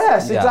underpants.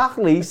 Yes, Yeah.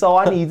 exactly. So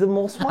I needed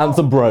more smart. And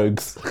some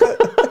brogues.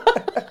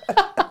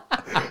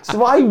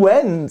 So I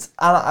went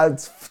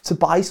to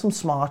buy some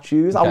smart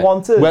shoes. Okay. I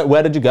wanted.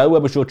 Where did you go? Where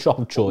was your shop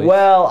of choice?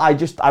 Well,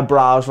 I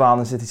browsed around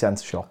the city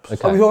centre shops.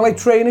 Okay. Are we talking like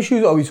trainer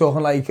shoes, or are we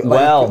talking like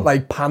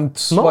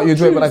pants? Smart What you're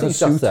doing with like a shoes,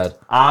 you just suit? said.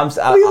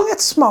 Well, you don't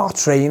get smart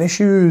trainer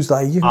shoes,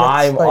 like you can get,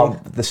 I'm like, on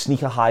the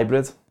sneaker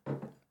hybrid.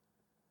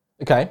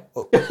 Okay.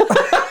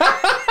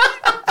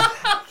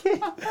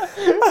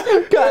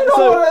 You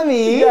know what I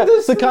mean? Yeah,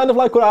 so kind of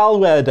like what I'll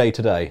wear day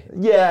to day.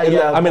 Yeah.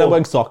 I mean, I'm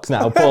wearing socks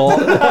now, Paul.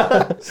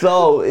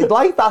 So,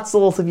 like that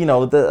sort of,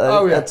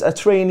 a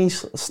trainee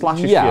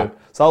slash a Yeah. shoe.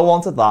 So I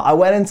wanted that. I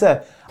went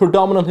into,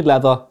 Predominantly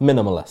leather,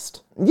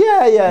 minimalist.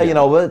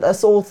 a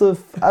sort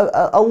of,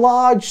 a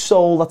large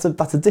sole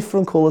that's a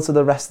different colour to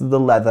the rest of the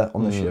leather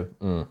on the shoe.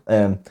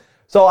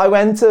 So I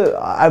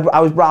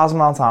was browsing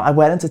around town. I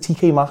went into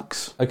TK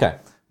Maxx. Okay.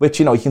 Which,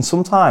 you can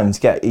sometimes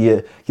get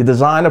your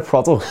designer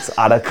product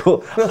at a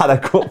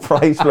cut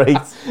price rate.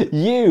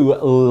 You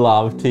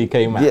love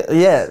TK Maxx.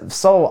 Yeah.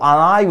 So, and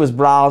I was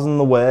browsing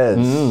the wares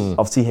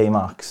of TK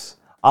Maxx.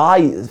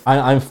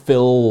 I'm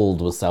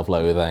filled with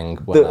self-loathing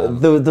when I'm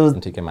in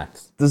TK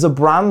Maxx. There's a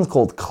brand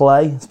called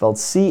Clay, spelled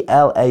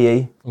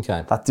CLAE,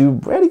 Okay. that do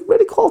really,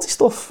 really quality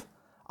stuff.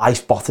 I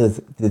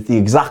spotted the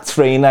exact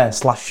trainer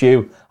slash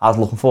shoe I was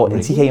looking for in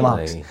TK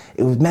Maxx. Really?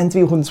 It was meant to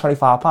be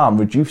 £125,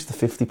 reduced to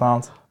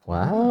 £50.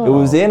 Wow. It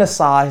was in a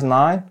size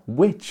 9,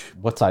 which,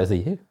 What size are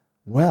you?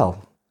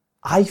 well,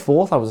 I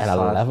thought I was a An size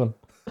 11.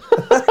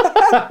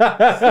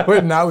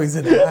 But now he's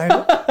in it.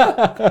 11.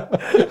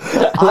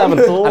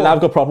 And I've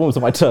got problems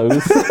with my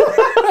toes.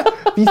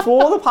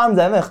 Before the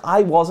pandemic,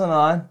 I was a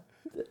 9.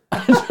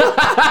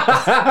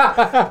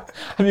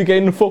 Have you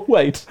gained foot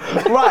weight?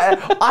 Right,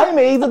 I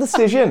made the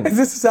decision. Is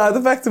this a side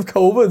effect of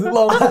COVID?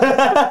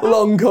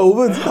 Long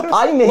COVID.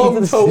 I made Long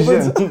the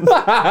decision.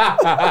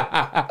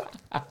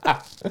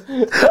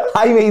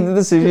 I made the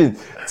decision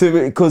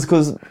because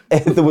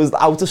there was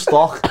out of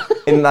stock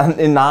in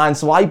 9,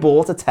 so I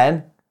bought a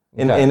 10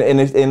 in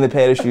the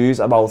pair of shoes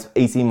about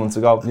 18 months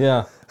ago.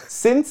 Yeah.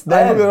 Since You're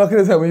then, not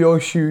going to tell me your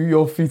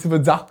feet have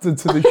adapted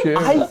to the shoe.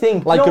 I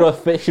think Like you're a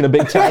fish in a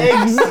big tank.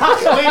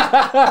 Exactly.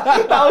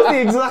 That was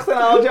the exact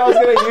analogy I was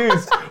going to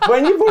use.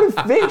 When you put a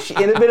fish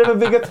in a bit of a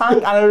bigger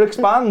tank and it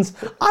expands,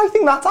 I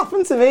think that's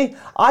happened to me.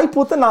 I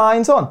put the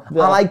 9s on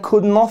and I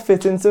could not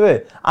fit into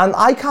it, and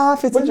I can't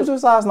fit into a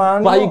size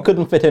 9. Why anymore. you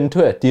couldn't fit into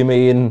it? Do you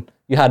mean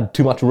you had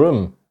too much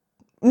room?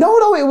 No,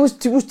 it was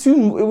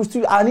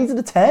too. I needed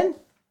a 10.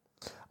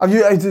 Have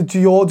you?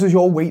 Does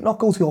your weight not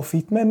go to your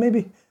feet, man?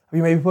 Maybe. Have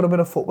you maybe put a bit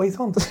of foot weight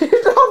on?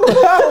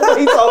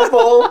 It's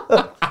awful.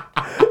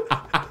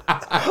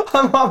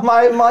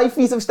 My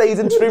feet have stayed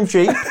in trim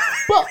shape.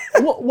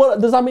 But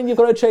what does that mean? You've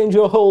got to change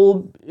your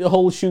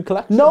whole shoe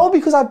collection? No,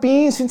 because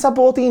since I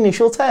bought the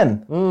initial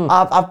 10,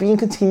 I've been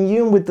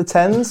continuing with the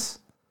 10s.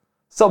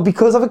 So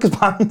because I've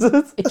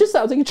expanded. It just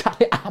sounds like you're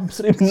chatting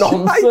absolute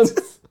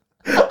nonsense.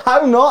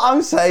 I'm not.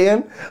 I'm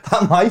saying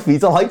that my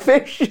feet are like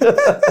fish.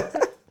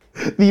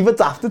 They've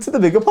adapted to the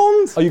bigger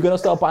ponds. Are you going to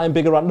start buying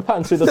bigger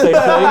underpants with the same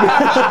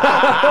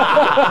thing?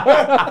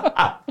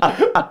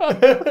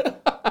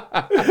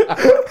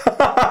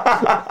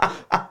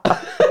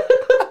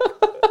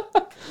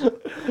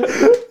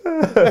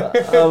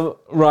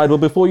 Right, well,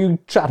 before you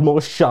chat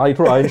more shite,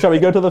 Ryan, shall we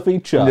go to the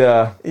feature?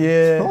 Yeah.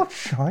 Yeah. Not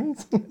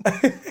shite.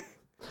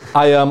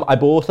 I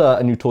bought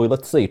a new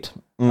toilet seat.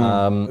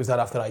 Was that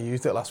after I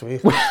used it last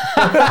week? Was it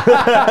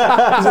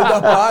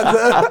that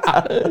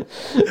bad?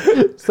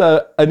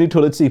 So a new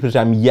toilet seat which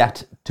I'm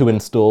yet to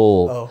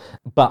install. Oh.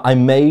 But I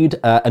made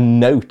a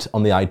note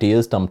on the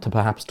ideas dump to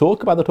perhaps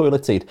talk about the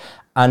toilet seat.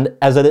 And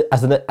as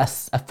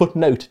a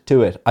footnote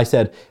to it, I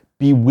said,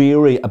 Be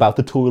weary about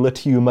the toilet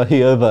humour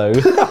here, though.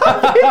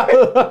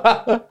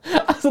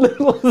 As a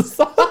little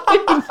aside.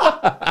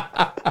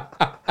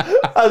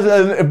 As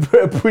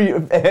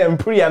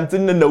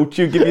preempting the note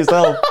you give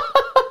yourself.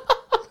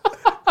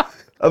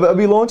 Are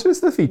we launching this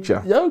in the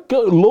feature? Yo,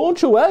 go,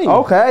 launch away.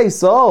 Okay,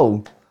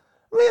 so...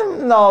 I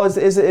mean, no, is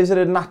it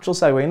a natural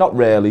segue? Not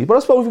really. But I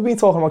suppose we've been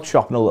talking about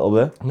shopping a little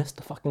bit.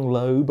 Mr. fucking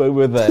Loeb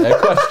over there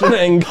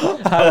questioning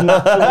how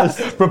natural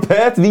is.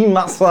 Prepare to be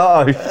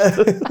massaged.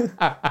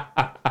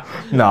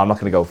 No, I'm not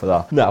going to go for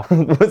that. No.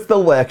 We're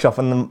still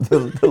workshopping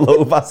the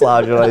low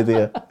massager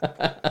idea.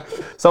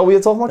 So we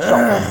were talking about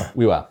shopping.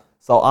 We were.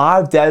 So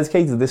I've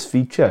dedicated this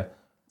feature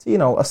to, you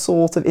know, a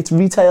sort of, it's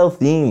retail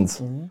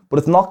themed, but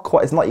it's not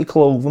your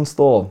clothing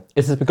store.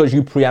 Is this because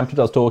you preempted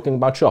us talking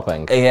about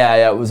shopping?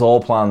 Yeah, it was all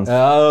planned.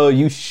 Oh,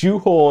 you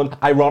shoehorn,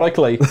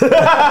 ironically.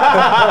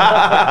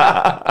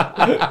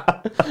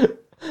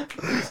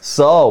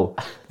 So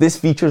this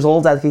feature is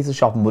all dedicated to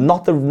shopping, but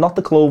not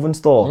the clothing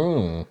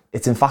store.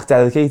 It's in fact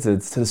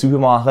dedicated to the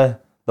supermarket.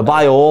 The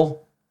buy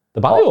all.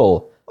 The buy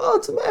all? Well,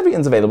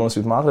 everything's available in the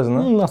supermarket, isn't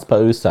it? I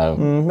suppose so.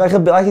 Like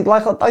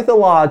the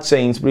large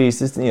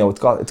Sainsbury's, you know,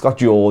 it's got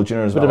George in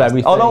it as well. Bit of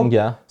everything, Oh no,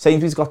 yeah.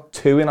 Sainsbury's got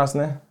 2 in,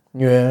 hasn't it?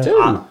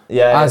 Yeah.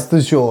 Yeah. As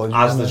does George.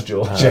 As does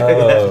George. I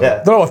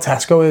don't know what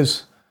Tesco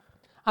is.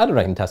 I don't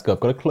reckon Tesco have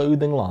got a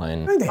clothing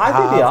line. I think they I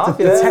think they have,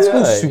 The yeah.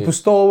 Tesco Yeah.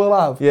 Superstore will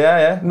have.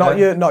 Yeah. Not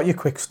your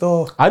quick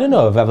store. I don't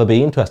know if I've ever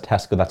been to a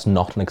Tesco that's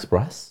not an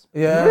Express.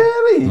 Yeah.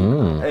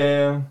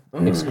 Really?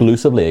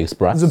 Exclusively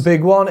Express. There's a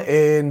big one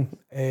in.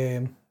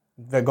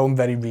 They're going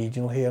very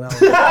regional here now. I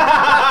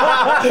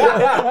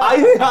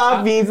think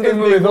I've been to the in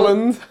big one.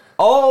 Midland.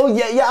 Oh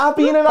yeah, I've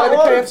been in that By the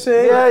one.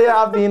 KFC. Yeah,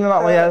 I've been in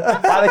that one. Yeah,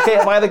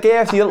 by the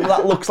KFC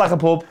that looks like a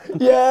pub.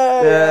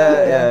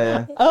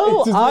 Yeah.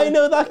 Oh, I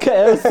know that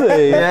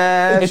KFC.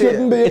 Yeah, It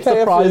shouldn't be a It's KFC.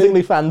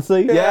 surprisingly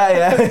fancy.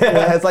 Yeah.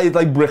 It's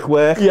like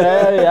brickwork.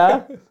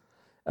 Yeah.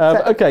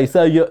 Okay,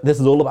 so this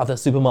is all about the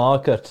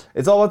supermarket.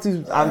 It's all about.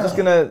 I'm just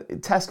gonna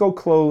Tesco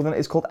clothing.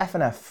 It's called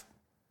F&F.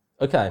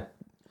 Okay.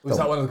 Was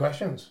that one of the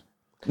questions?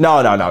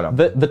 No.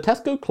 The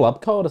Tesco Club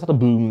Card has had a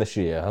boom this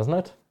year, hasn't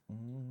it?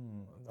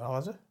 Oh,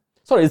 was it?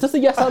 Sorry, is this a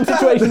yes-and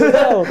situation as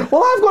well?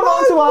 Well, I've gone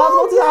on to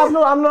ask.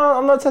 I'm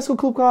not a Tesco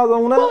Club Card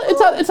owner. Well,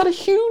 it's had a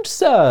huge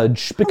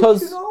surge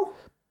because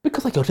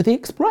I go to the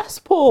Express,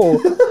 Paul.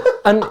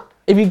 And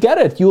if you get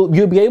it, you'll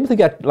be able to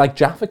get like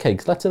Jaffa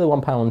cakes. Let's say they're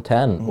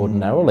 £1.10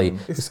 ordinarily.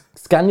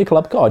 Scan your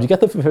club card, you get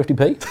them for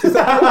 50p. Is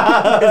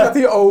that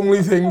the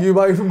only thing you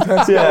buy from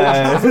Tesco?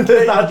 Yeah,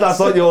 that's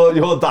what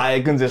your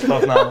diet consists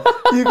of now.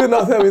 You could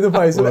not tell me the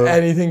price of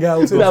anything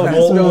else. in No,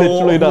 Tesco.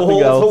 literally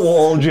nothing else. Wall to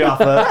wall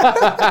Jaffa.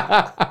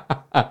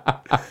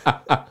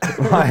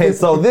 Right,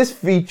 so this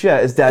feature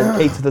is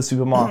dedicated to the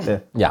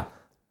supermarket. Yeah.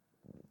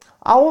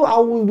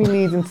 How will we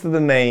lead into the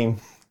name?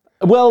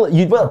 Well,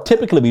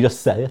 typically we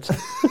just say it.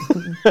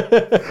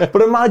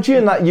 But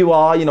imagine that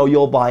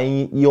you're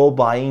buying your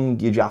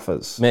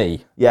Jaffas.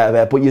 Me.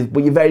 Yeah, but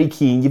you're very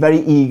keen, you're very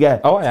eager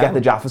Oh, I to get am. the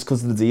Jaffas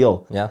because of the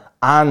deal. Yeah.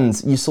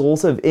 And you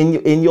sort of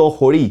in your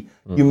hurry,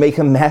 you make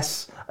a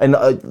mess, and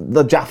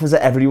the Jaffas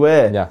are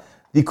everywhere. Yeah.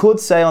 You could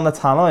say on the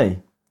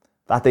tannoy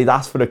that they'd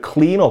ask for a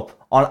clean up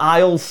on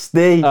aisle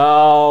C.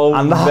 Oh,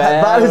 And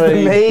that is the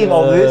very name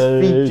of this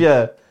good.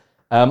 feature.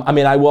 I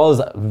mean, I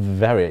was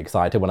very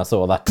excited when I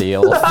saw that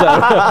deal, so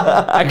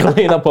a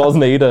clean-up was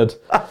needed.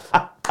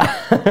 Are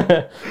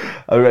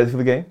we ready for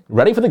the game?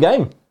 Ready for the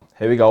game?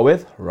 Here we go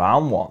with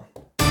round 1.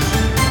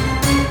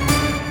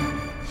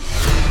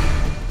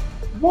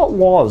 What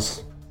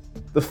was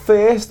the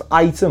first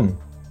item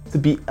to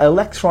be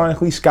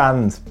electronically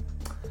scanned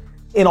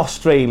in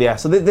Australia?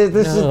 So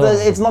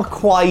it's not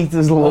quite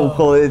as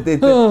local. It's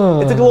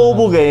a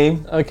global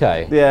game.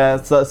 Okay.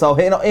 Yeah. So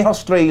in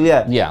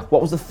Australia, Yeah.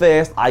 what was the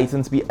first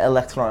item to be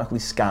electronically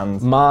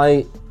scanned?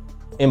 My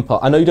input.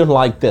 I know you don't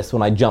like this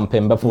when I jump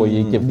in before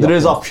you give. There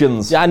is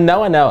options. Yeah, I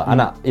know, and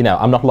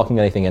I'm not locking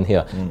anything in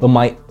here. But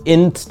my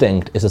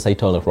instinct is to say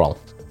toilet roll.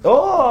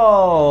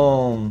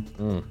 Oh.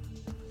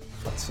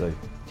 Let's see.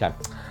 Okay.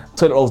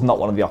 Toilet roll's not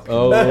one of the options.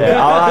 Oh.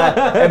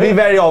 Yeah, it'd be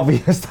very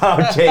obvious how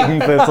changing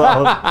this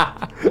out.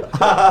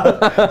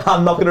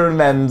 I'm not going to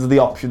remember the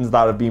options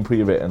that have been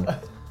pre-written.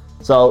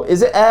 So,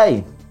 is it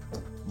A,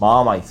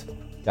 Marmite?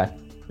 Okay.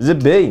 Is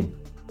it B,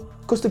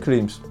 custard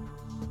creams?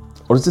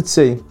 Or is it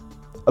C,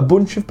 a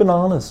bunch of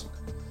bananas?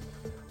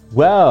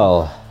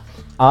 Well,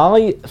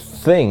 I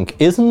think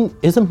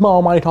isn't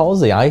Marmite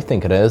Aussie? I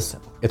think it is.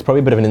 It's probably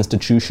a bit of an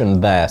institution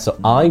there, so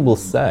I will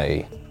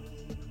say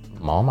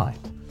Marmite.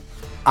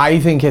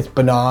 I think it's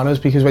bananas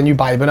because when you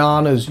buy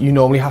bananas, you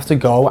normally have to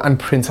go and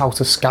print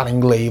out a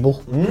scanning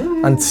label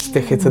and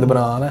stick it to the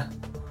banana.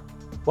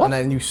 And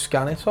then you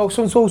scan it. So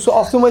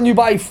often when you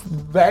buy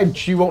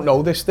veg, you won't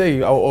know this, do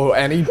you? Or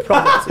any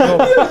product.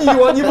 You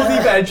want your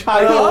bloody veg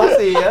high horse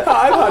here?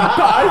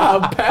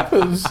 I've had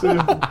peppers.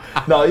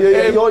 No,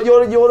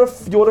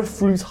 you're a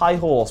fruit high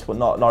horse, but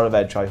not a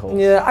veg high horse.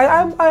 Yeah,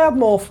 I have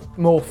more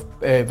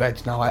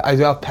veg now. I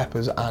do have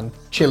peppers and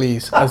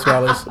chilies as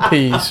well as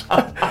peas.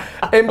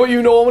 But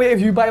you normally,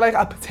 if you buy like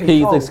a potato,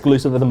 Peas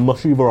exclusive of the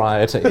mushy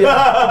variety.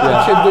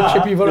 the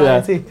chippy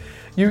variety.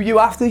 You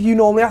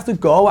normally have to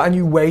go and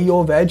you weigh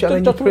your veg and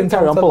then you print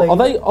out the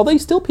label. Are they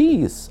still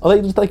peas? Are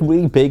they just like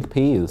really big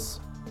peas?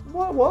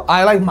 What?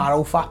 I like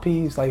marrow fat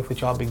peas, like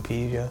which are big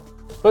peas, yeah.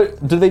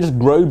 But do they just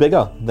grow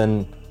bigger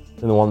than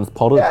the ones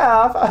podded?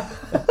 Yeah.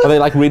 Are they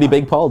like really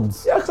big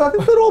pods? Yeah, because I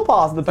think they're all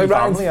part of the pea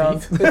family.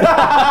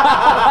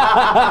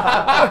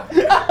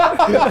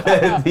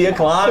 The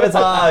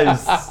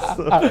acclimatised.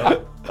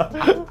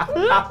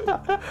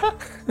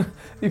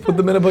 You put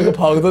them in a bigger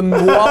powder and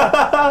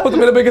put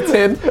them in a bigger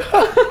tin.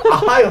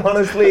 I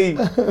honestly,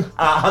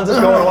 I'm just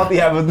going on what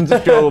the evidence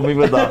has shown me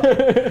with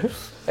that.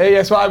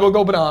 Yes, I will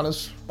go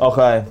bananas.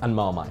 Okay. And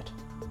Marmite.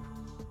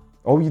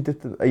 Oh, are you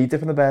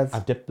dipping the bed?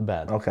 I've dipped the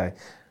bed. Okay.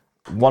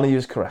 One of you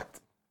is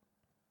correct.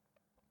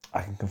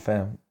 I can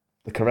confirm.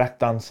 The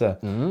correct answer.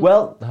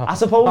 Well, I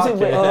suppose it.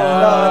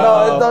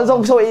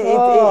 So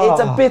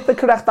it's a bit the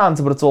correct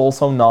answer, but it's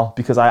also not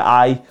because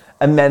I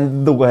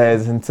amend the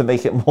words and to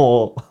make it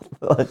more.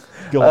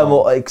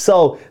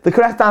 So the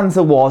correct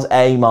answer was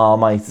a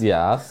Marmite.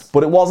 Yes.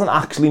 But it wasn't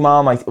actually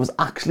Marmite. It was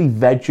actually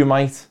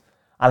Vegemite.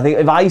 I think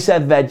if I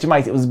said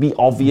Vegemite, it would be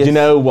obvious. Do you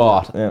know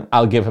what? Yeah.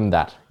 I'll give him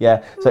that.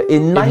 Yeah. So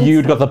If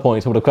you'd got the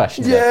point, I would have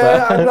questioned it.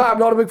 Yeah, I'm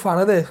not a big fan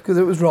of this because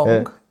it was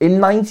wrong. In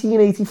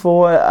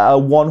 1984, a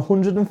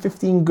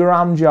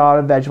 115-gram jar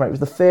of Vegemite was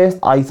the first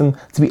item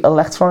to be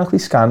electronically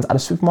scanned at a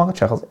supermarket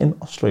checkout in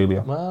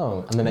Australia.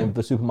 Wow. And the name of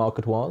the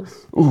supermarket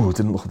was? Ooh,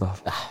 didn't look at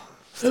that.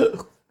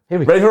 Here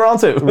we go. Ready for round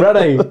two?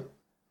 Ready.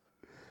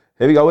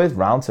 Here we go with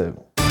round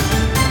two.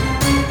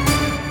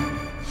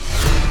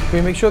 Can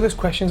we make sure this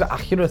question's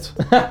accurate?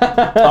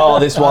 Oh,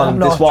 this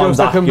one's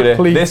accurate.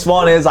 This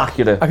one is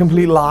accurate. A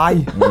complete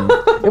lie.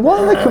 It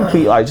wasn't a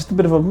complete lie, just a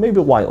bit of maybe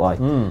a white lie.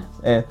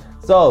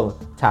 So,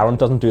 Tarrant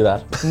doesn't do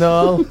that.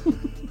 No.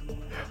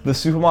 the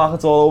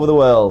supermarkets all over the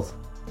world,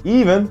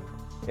 even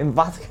in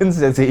Vatican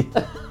City.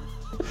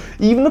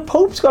 Even the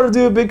Pope's got to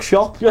do a big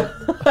shop.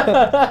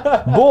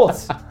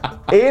 But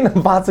in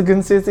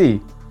Vatican City,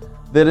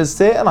 there are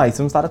certain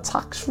items that are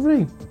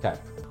tax-free. Okay.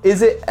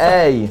 Is it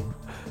A,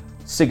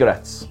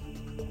 cigarettes?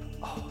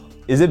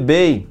 Is it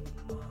B,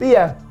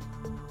 beer?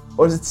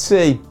 Or is it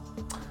C,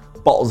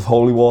 bottles of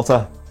holy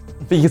water?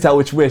 But you can tell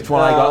which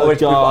one I got.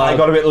 I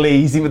got a bit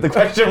lazy with the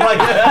question.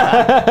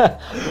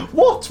 Like,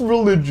 what's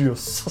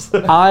religious?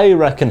 I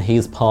reckon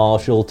he's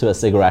partial to a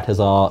cigarette as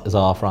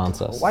our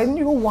Francis. Why didn't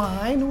you go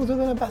wine? Would have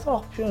been a better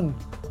option.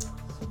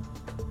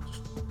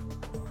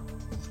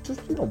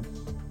 Just,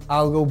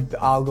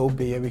 I'll go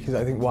beer because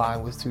I think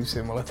wine was too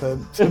similar to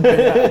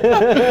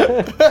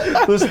beer.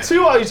 There's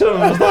two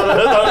items that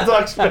are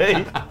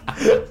tax-free.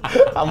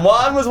 And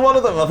wine was one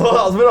of them. I thought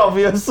that was a bit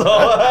obvious, so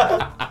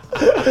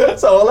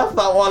I left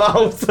that one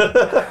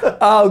out.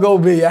 I'll go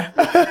beer.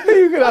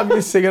 You can have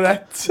your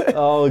cigarettes.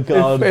 Oh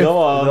God, come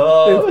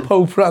on. If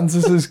Pope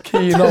Francis is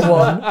keen on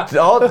one.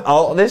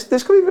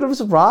 This could be a bit of a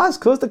surprise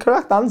because the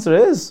correct answer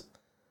is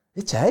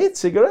it's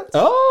cigarettes.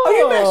 Oh, Are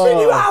you messing?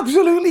 You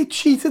absolutely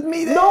cheated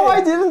me there. No,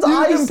 I didn't.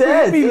 I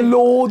said you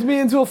lured me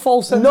into a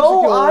false sense of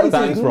No, I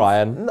security. Thanks,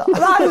 Ryan.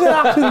 That is an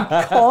absolute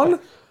con.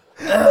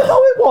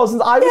 No, it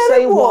wasn't. I was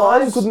saying it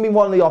wine was. couldn't be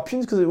one of the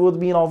options because it would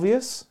have been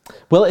obvious.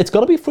 Well, it's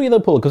got to be free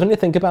though, Paul, because when you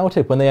think about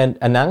it, when they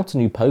announce a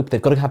new pope,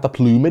 they've got to have the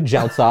plumage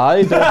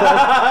outside.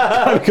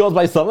 Caused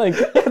by something.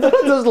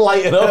 Just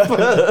light it up.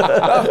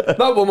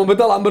 That woman with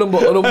the Lambert and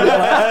Butler umbrella.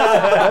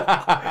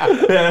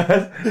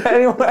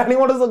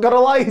 Anyone has got a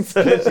light?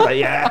 It's like,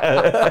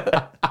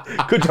 yeah.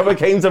 Good job I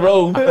came to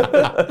Rome.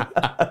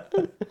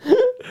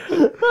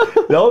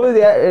 No, but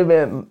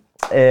yeah,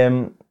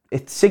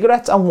 it's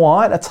cigarettes and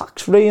wine are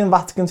tax-free in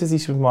Vatican City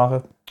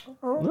supermarket.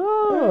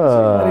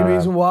 Any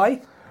reason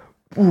why?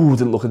 Ooh,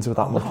 didn't look into it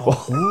that much.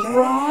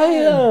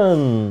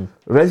 Ryan.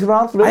 Ready for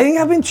round three? I think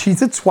I've been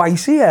cheated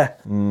twice here.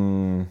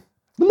 No,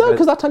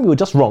 because that time you were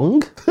just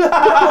wrong.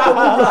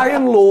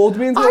 Ryan lured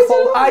me into a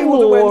false. I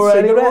would have went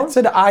cigarettes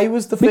and I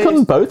was the We first.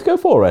 couldn't both go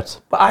for it.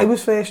 But I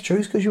was first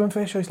choice because you went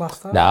first choice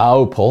last time.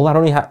 No, Paul, that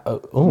only had...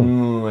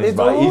 He's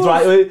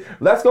right.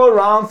 Let's go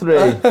round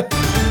three.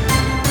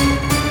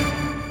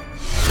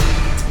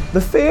 The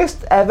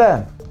first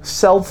ever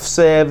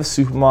self-serve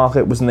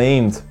supermarket was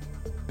named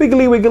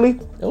Piggly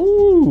Wiggly.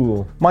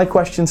 Ooh. My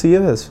question to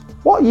you is,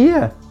 what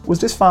year was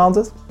this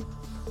founded?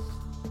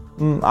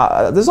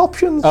 There's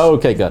options. Oh,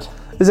 okay, good.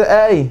 Is it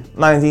A,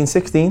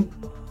 1916,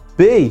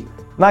 B,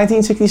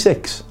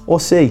 1966,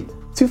 or C,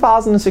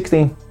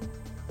 2016?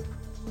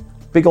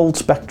 Big old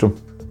spectrum.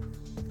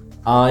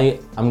 I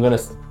am going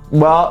to...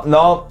 Well,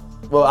 no.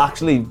 Well,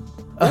 actually,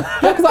 Yeah,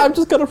 because I've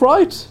just got it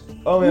right.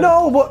 Oh, yeah.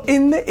 No, but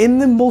in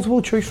the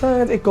multiple choice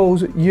round, it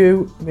goes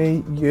you,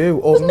 me, you,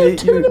 or me,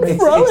 you, me.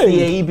 It's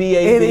the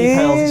ABAB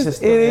penalty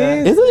system. It yeah.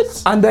 is. Is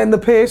it? And then the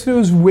person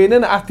who's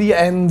winning at the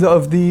end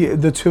of the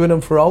toing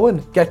and throwing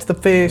gets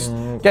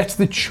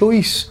the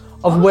choice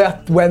of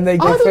when they I get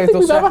don't first think or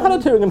we've ever second. had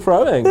a toing and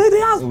throwing.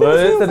 It has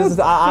been.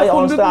 I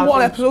honestly,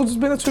 101 episodes has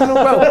been a toing and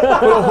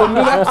well,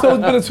 100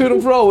 episodes has been a toing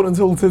and throwing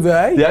until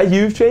today. yeah,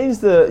 you've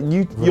changed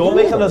you're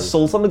making an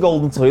assault on the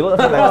golden toilet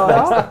for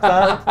next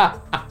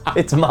time.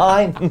 It's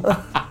mine.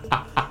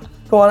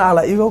 Go on, I'll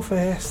let you go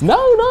first. No.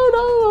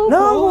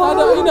 No, I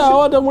don't.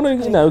 I don't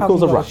want to.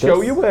 Cause a ruckus.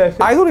 Show your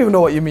work. I don't even know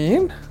what you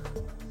mean.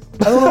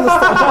 I don't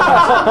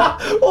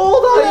understand.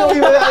 Hold on,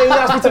 you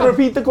asked me to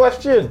repeat the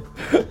question.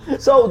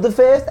 So the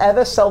first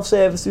ever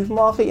self-service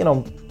supermarket,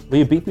 Will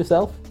you beep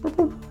yourself?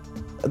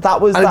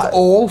 that was And that. it's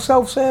all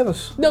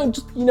self-service. No,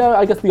 just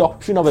I guess the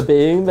option of it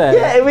being there.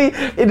 Yeah, I mean,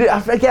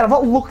 again, I've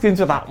not looked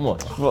into that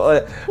much,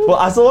 but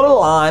I saw the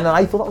line and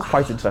I thought that was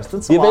quite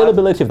interesting. So The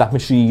availability of that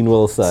machine,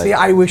 will say. See,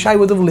 I wish I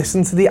would have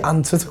listened to the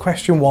answer to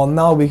question 1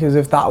 now, because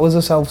if that was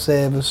a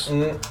self-service,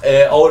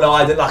 oh no,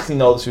 I didn't actually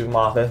know the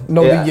supermarket.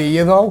 no, Yeah. the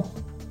year though.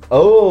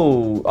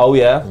 Oh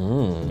yeah,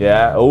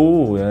 yeah,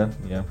 oh yeah.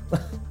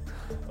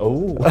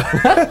 Oh,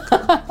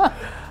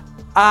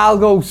 I'll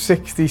go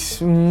 60.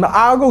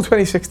 I'll go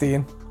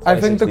 2016. I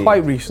think they're 2016.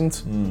 quite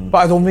recent, but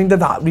I don't think they're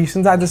that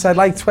recent. I'd have said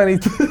like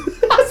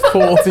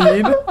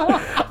 2014.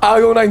 I'll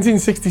go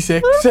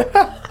 1966. In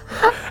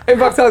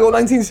fact, I'll go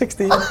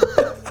 1916.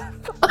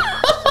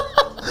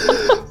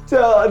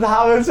 so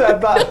having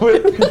said that,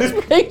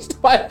 with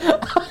Aged by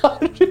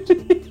 100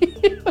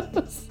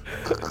 years.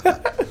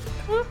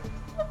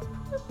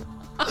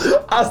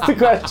 as the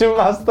question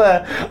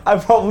master, I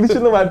probably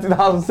shouldn't have went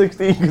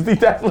 2016 because he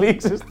definitely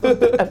existed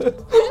then.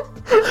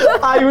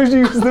 I was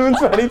using them in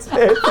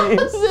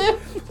 2013.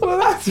 Well,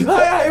 that's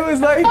why I was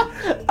like,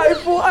 I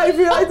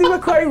feel like they were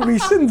quite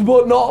recent,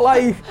 but not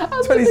like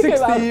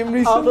 2016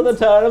 recent. After the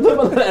turn of the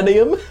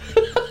millennium.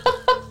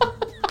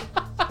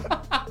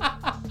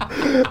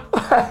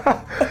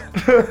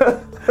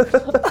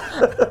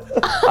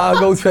 I'll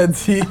go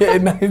 20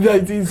 in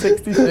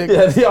 1966.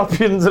 Yeah, the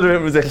options are a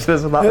bit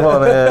ridiculous on that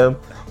one.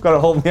 Got to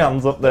hold my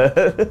hands up there.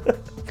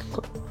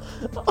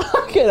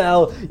 Fucking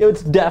hell.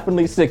 It's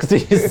definitely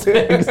 66.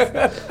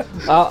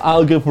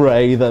 I'll go for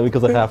A then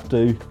because I have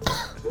to.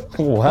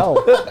 Well,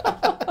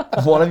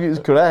 one of you is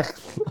correct.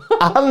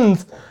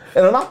 And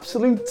in an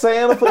absolute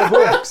turn for the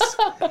books,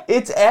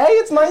 it's A,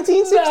 it's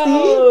 1916.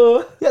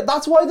 No. Yeah,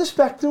 that's why the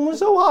spectrum was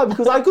so high,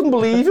 because I couldn't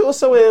believe it was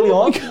so early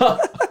on.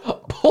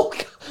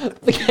 Bulk.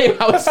 They came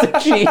out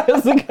 6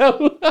 years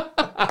ago.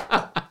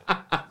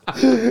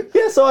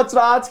 Yeah, so I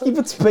tried to keep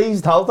it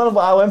spaced out, and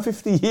I went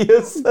 50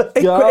 years.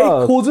 It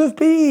God. could have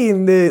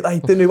been the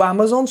new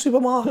Amazon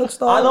supermarket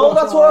store. I know,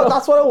 that's what it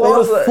They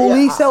was. were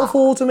fully Yeah,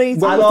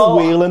 self-automated. I Was know. the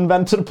wheel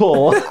invented,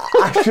 Paul?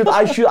 I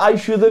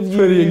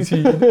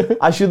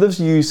should have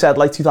used said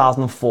like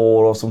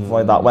 2004 or something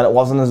like that, when it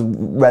wasn't as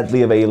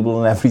readily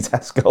available in every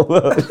Tesco.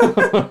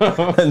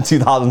 In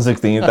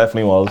 2016 it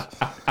definitely was.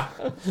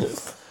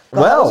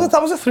 Well, that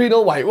was a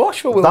 3-0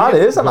 whitewash. But that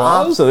is an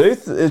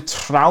absolute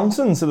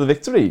trouncing to the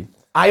victory.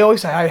 I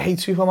always say I hate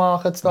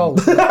supermarkets though.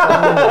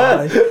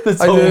 I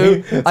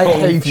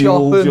hate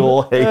fueled shopping.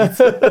 your hate.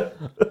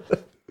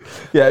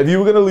 Yeah, if you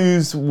were going to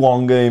lose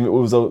one game, it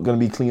was going to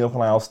be clean up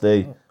on aisle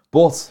stay.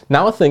 But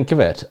Now I think of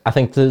it, I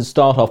think to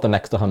start off the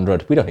next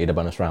 100, we don't need a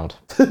bonus round.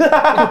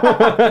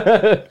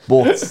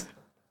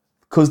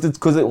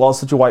 because it was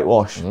such a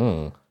whitewash,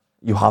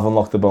 you have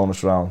unlocked the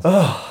bonus round.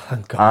 Oh,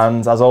 thank God.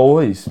 And as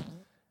always,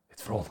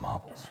 it's for all the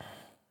marbles.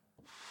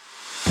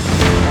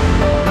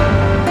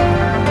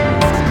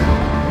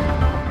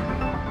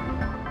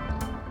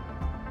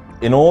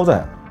 In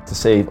order to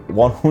save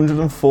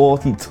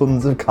 140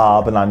 tons of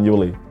carbon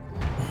annually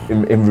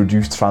in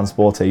reduced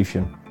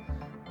transportation,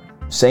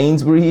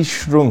 Sainsbury's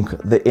shrunk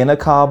the inner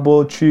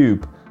cardboard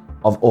tube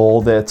of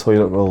all their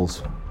toilet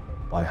rolls.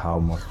 By how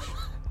much?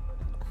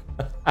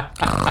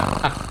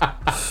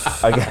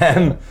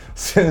 Again,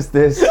 since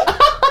this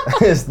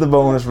is the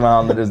bonus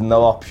round, there is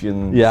no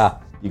options. Yeah.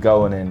 You're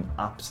going in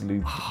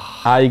absolute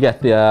I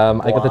get to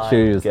blind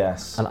choose.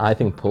 guess. And I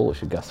think Paul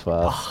should guess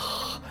first.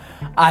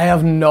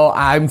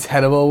 I'm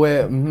terrible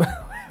with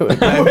with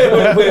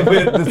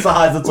the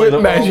size of toilet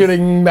rolls.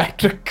 measuring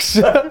metrics.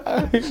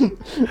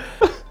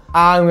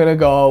 I'm gonna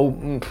go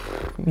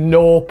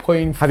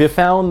 0.5. Have you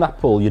found that,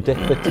 Paul? Your dick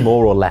fits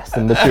more or less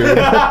in the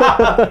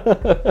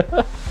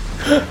tube.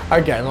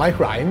 Again, like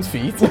Ryan's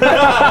feet. It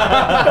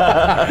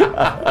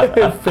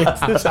fits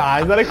the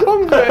size that it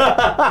comes in.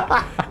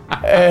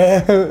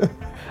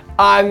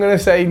 I'm going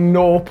to say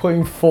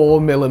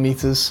 0.4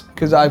 millimeters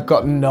because I've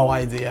got no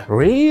idea.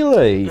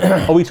 Really?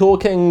 Are we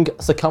talking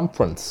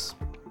circumference?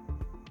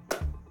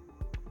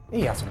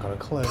 He hasn't got a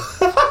clue.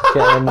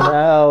 Fucking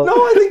hell. No,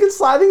 I think it's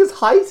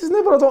height, isn't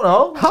it? But I don't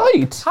know.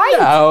 Height?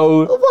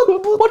 No.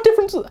 What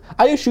difference?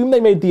 I assume they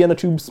made the inner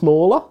tube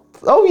smaller.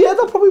 Oh yeah,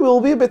 that probably will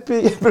be a bit.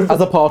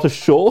 As a part of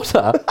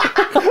shorter.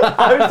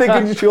 I was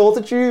thinking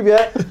shorter tube.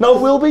 Yeah. No,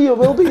 it will be. It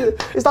will be.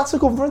 Is that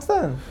circumference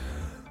then?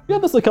 Yeah,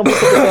 the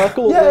circumference of the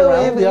circle. all the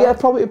way around, Yeah.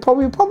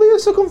 Probably a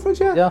circumference.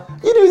 Yeah. Yeah.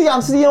 You knew the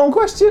answer to your own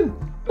question.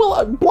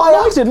 Well, Why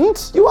I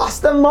didn't. You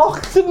asked them,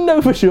 Mark. Didn't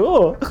know for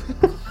sure.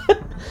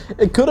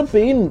 It could have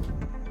been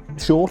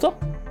shorter.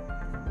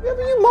 Yeah,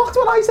 but you mocked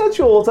when I said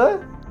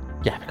shorter.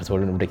 Yeah, because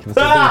we're in ridiculous.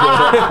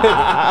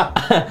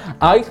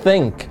 I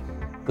think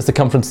the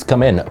circumference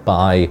come in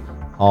by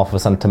 0.5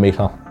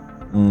 centimetre.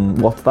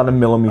 What's that in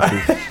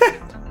millimeters?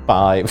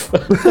 5.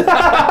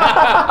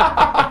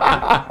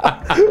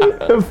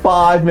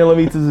 5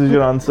 millimeters is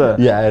your answer.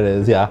 Yeah, it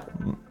is. Yeah.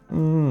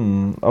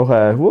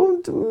 Okay. Well,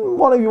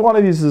 one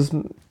of these is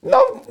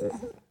no.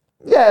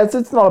 Yeah,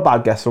 it's not a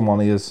bad guess from one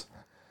of yous.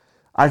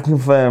 I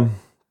confirm.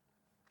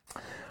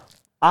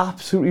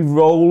 Absolutely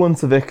rolling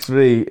to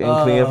victory in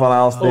Clean Up on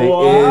Alice Day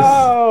is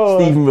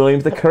Stephen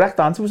Williams. The correct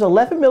answer was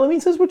 11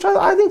 millimeters, which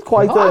I think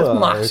quite That's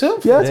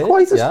massive. Yeah, it's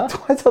quite Yeah.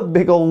 quite a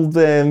big old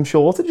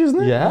shortage,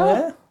 isn't it?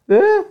 Yeah.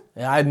 Yeah.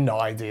 Yeah, I had no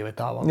idea with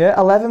that one. Yeah,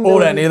 11 Or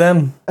millimeters. any of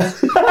them.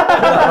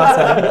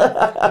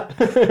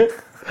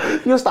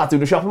 You'll start doing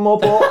the shopping mall,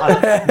 Paul.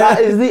 And that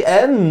is the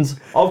end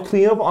of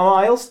Clean Up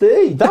on Isles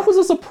D. That was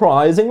a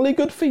surprisingly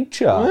good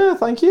feature. Yeah,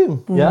 thank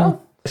you. Yeah.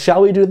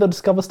 Shall we do the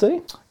Discover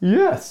Steve?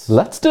 Yes.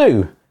 Let's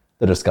do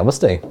the Discover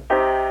Steve.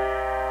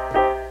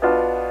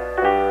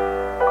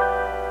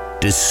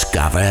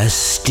 Discover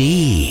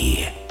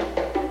Steve.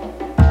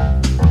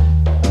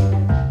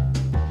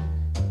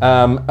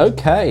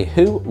 Okay,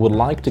 who would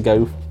like to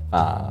go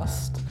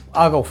first?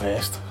 I'll go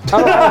first.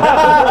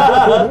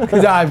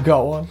 Because I've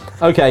got one.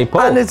 Okay,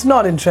 Paul. And it's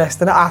not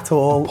interesting at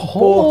all.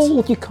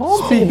 Paul, you can't.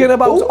 But speaking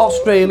about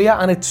Australia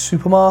and its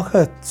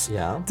supermarkets,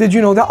 Yeah. did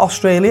you know that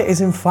Australia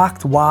is in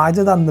fact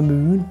wider than the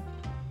moon?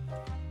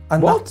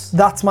 And What?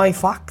 that's my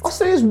fact.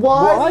 Australia's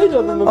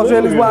wider than the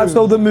Australia's moon. wide.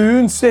 So the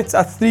moon sits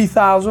at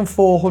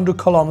 3,400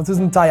 kilometres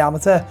in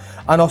diameter,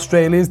 and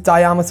Australia's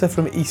diameter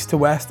from east to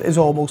west is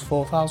almost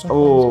 4,000.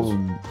 Oh,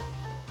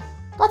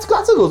 that's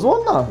a good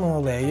one, though.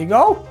 Well, there you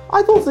go.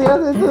 I thought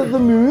the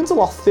moon's a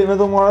lot thinner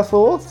than what I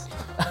thought.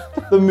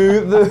 The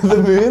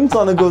moon's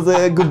on a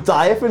good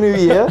diet for New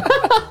Year.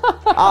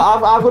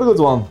 I've got a good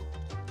one.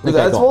 Okay,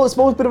 It's go on.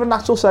 supposed a bit of a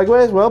natural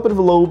segue as well, a bit of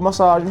a load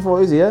massaging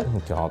for you here.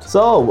 Oh, God.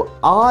 So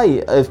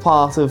I, as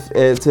part of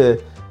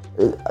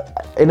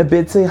in a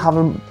bid to have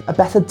a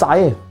better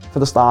diet for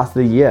the start of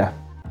the year,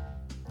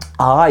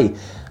 I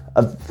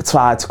have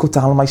tried to cut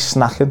down on my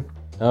snacking.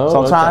 Oh,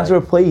 So I'm trying okay. to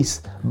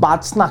replace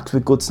bad snacks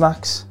with good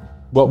snacks.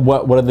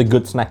 What are the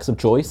good snacks of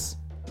choice?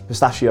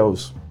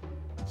 Pistachios.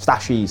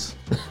 Stashies.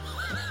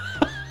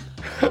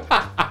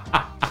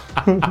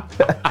 Do you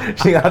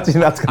think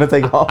that's going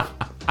to take off?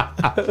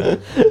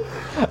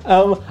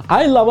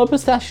 I love a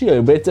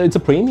pistachio, but it's a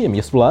premium.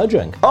 You're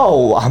splurging.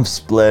 Oh, I'm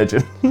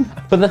splurging.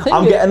 But the thing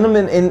I'm is, getting them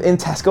in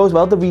Tesco as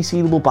well, the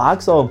resealable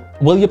bags. So,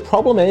 well, your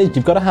problem is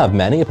you've got to have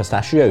many a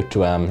pistachio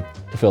to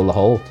fill the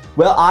hole.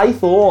 well, I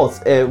thought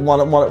one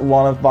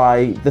of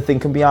the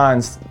thinking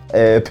behind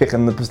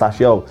picking the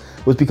pistachio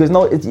was because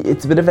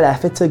it's a bit of an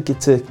effort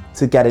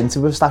to get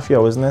into a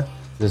pistachio, isn't it?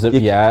 Is it?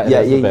 Yeah,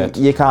 it is a bit.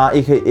 You can't.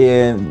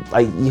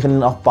 You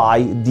cannot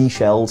buy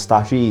deshelled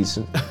stashies.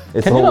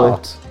 It's Can you always,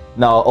 not?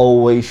 No,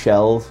 always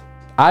shelled.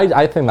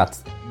 I think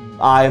that's.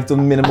 I have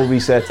done minimal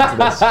research into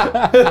this.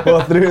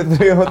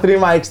 But through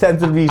my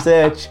extensive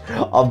research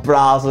of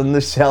browsing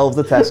the shelves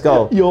at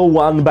Tesco, Your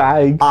one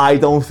bag. I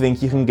don't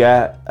think you can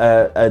get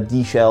a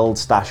deshelled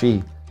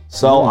stashie.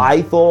 So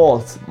I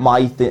thought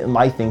my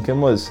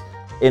thinking was,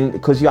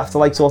 because you have to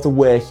like sort of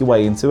work your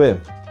way into it,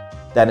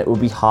 then it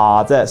would be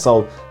harder.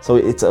 So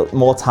it's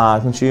more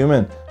time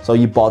consuming. So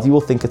your body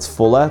will think it's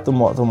fuller than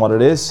what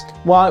it is.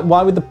 Why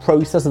would the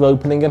process of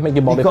opening it make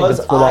your body Because think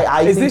it's full of...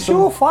 I Is think this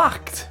your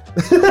fact?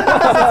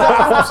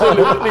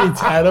 Absolutely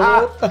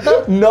terrible.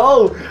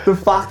 No, the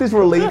fact is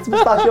related to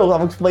pistachios.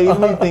 I'm explaining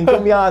my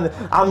thinking behind it.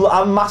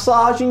 I'm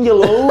massaging your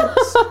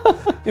loads.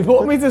 You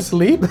put me to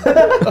sleep.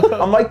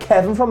 I'm like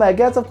Kevin from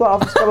Eggheads. I've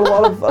just got a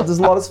lot of there's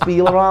a lot of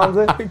spiel around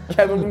it.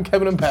 Kevin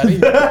and Perry.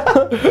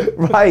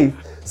 Right.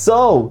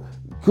 So,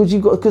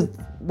 because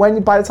by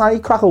the time you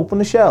crack open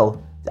the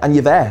shell and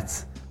you've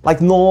ate, like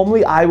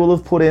normally I will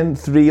have put in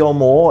 3 or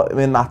more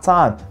in that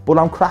time, but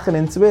I'm cracking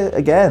into it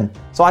again.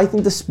 So I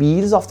think the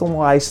speed is often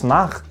why I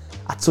snack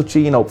at such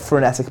a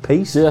frenetic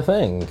pace. Do you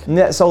think?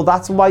 Yeah, so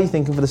that's why you're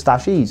thinking for the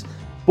stashies.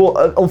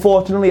 But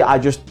unfortunately, I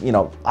just,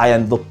 I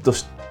end up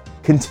just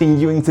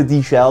continuing to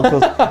deshell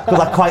because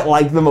I quite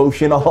like the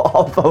motion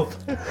of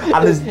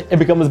and It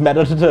becomes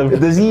meditative.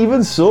 there's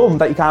even some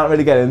that you can't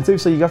really get into,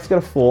 so you have to get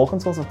a fork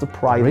and sort of have to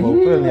pry them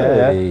open.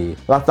 Really?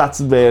 Yeah. That's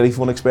a really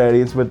fun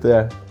experience with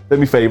they're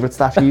my favourite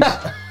stashies.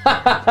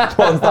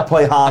 Ones that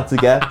play hard to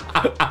get.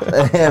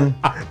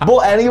 But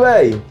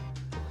anyway,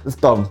 it's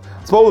done.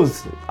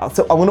 suppose I'm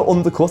going to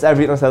undercut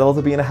everything I said about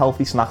it being a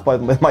healthy snack by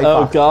my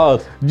Oh fact.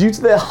 God. Due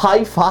to their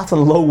high fat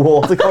and low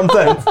water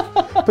content,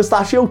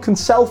 pistachio can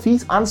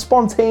self-heat and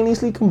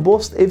spontaneously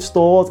combust if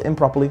stored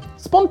improperly.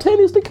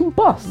 Spontaneously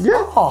combust.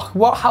 Yeah. Oh,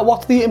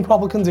 what's the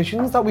improper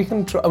conditions that we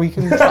can try we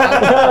can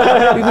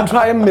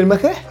try and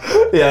mimic it?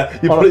 Yeah,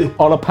 you put it,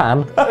 On a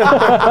pan.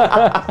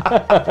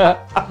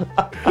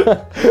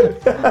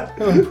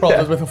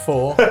 Prodders with a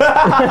fork. yeah,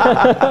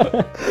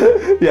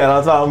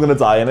 that's how I'm going to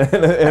die in a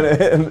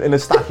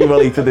Stacky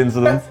related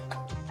incident.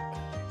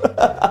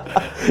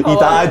 He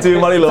died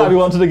doing what he That's how loved. we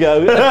wanted to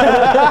go.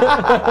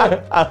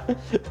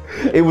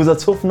 It was a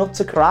tough nut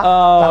to crack.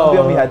 That'll be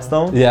on my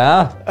headstone.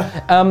 Yeah.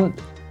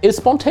 Is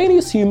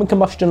spontaneous human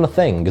combustion a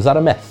thing? Is that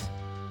a myth?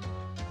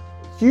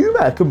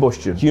 Humour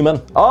combustion.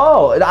 Human?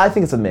 Oh, I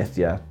think it's a myth,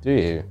 yeah. Do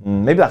you?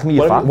 Maybe that can be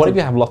a fact. What if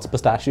you have lots of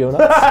pistachio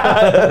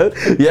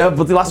nuts? Yeah,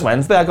 but the last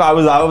Wednesday I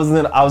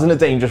was in a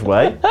dangerous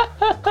way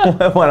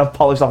when I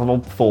polished off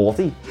about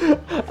 40.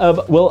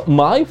 Well,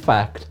 my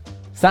fact: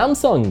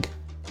 Samsung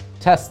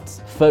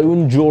tests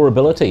phone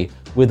durability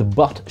with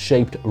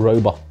butt-shaped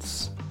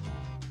robots.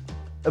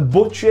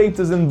 Butt shaped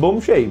as in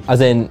bum shaped. As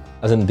in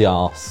the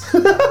arse.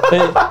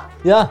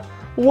 Yeah.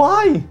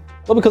 Why?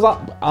 Well, because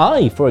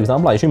I, for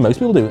example, I assume most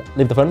people do,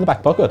 leave the phone in the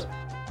back pocket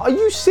Are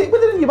you sit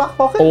with it in your back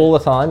pocket? all the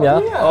time. Yeah.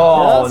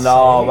 Oh Yes.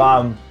 no,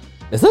 man!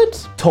 Is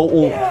it?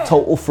 Total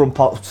front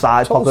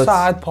side Total pockets.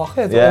 side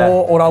pocket Yeah.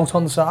 or out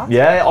on the side.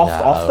 Yeah,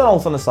 often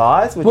out on the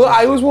side. Which Well, is-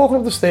 I was walking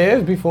up the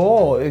stairs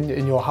before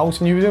in your house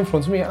and you were in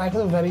front of me and I could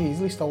have very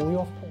easily stolen you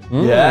off.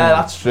 yeah,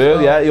 that's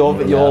true. Yeah, you're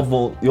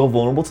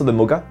vulnerable to the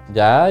mugger.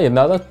 Yeah, you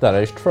know that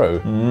is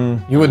true.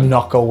 You would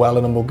not go well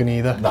in a mugging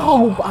either.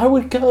 Oh, I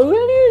would go.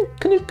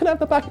 Can I have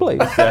the back, please?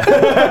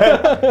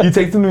 You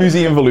take them to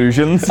Museum of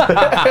Illusions.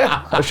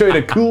 I'll show you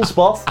the cool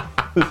spot.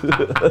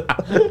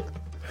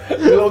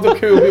 You know the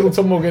cool people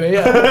to mugging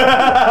here.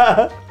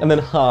 And then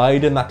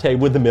hide in that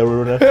table with the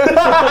mirror in it.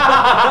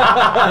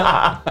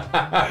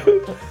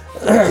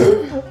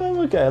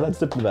 Okay, let's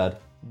dip to bed.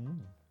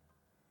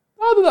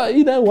 Oh,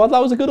 you know what? That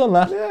was a good one.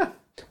 That. Yeah.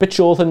 Bit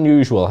shorter than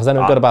usual. Has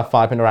anyone got about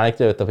 5-minute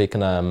anecdote that we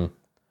can?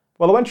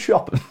 Well, I went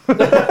shopping.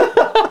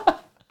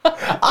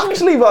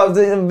 Actually, well,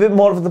 a bit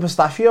more of the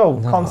pistachio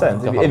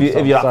content.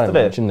 If you're after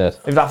it. it.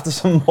 If you're after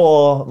some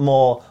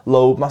more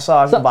lobe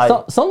massage,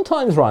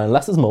 Sometimes, Ryan,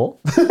 less is more.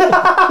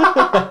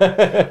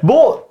 but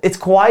it's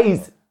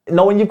quite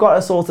knowing you've got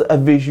a sort of a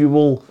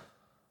visual,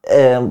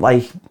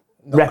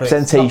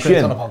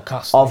 representation on a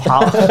podcast.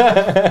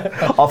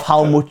 of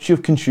how much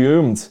you've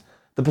consumed.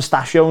 The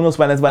pistachio nuts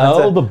when it's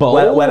the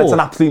bowl. when it's an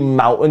absolute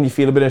mountain, you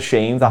feel a bit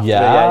ashamed after.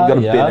 Yeah, You got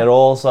to yeah. bin it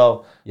all.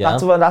 So Yeah.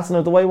 that's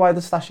another way why the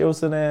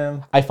pistachios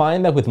and I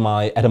find that with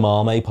my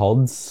edamame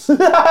pods,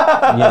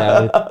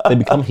 they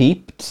become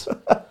heaped.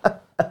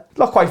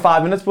 not quite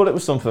 5 minutes, but it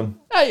was something.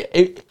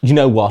 You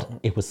know what?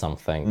 It was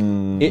something.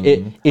 And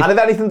if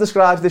anything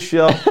describes this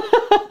show,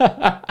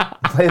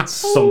 it's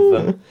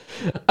something.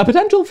 A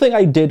potential thing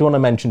I did want to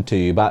mention to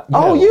you, but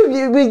You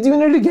we're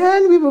doing it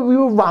again. We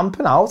were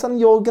ramping out, and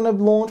you're gonna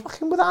launch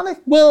back in with Annick.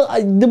 Well,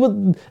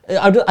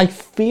 I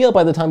feel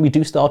by the time we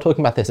do start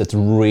talking about this, it's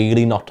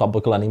really not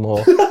topical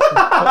anymore. What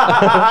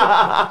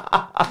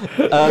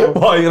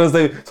are you gonna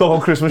say? Talk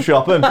about Christmas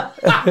shopping.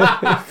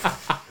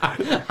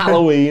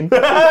 Halloween.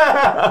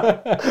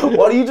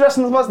 What are you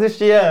dressing up as this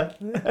year?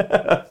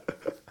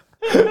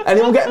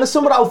 Anyone getting the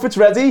summer outfits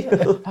ready?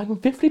 I'm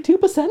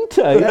 52%.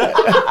 Eh?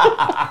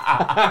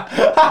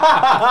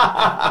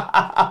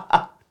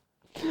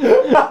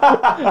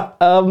 I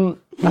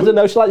don't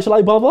know. Shall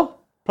I bother?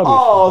 Probably.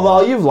 Oh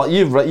no,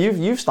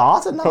 you've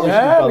started now.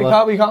 Yeah,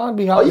 we can't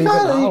leave it now.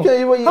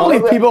 Can't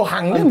leave people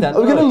hanging. Are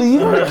we gonna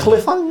leave a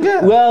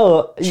cliffhanger?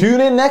 Well,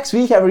 Tune in next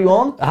week,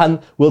 everyone. and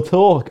we'll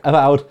talk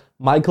about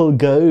Michael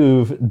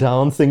Gove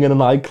dancing in a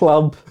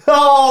nightclub.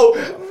 Oh,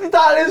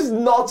 that is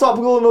not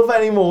topical enough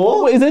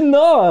anymore. Is it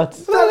not?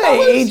 That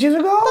was ages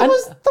ago. That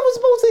was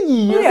about a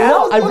year.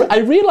 Yeah, ago. I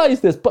realise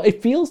this, but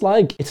it feels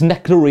like it's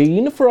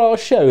nectarine for our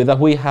show that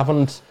we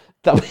haven't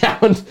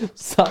sampled.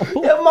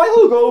 Yeah,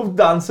 Michael Gove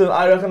dancing.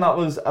 I reckon that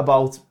was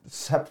about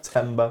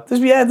September.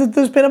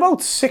 There's been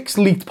about 6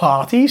 leaked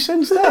parties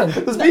since then.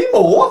 There's been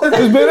more.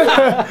 There's been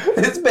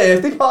His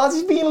birthday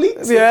party's been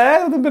leaked.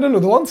 there's been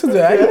another one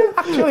today,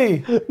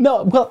 actually.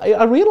 No, well,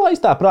 I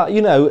realised that, but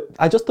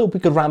I just thought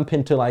we could ramp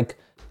into like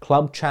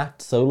club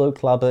chat, solo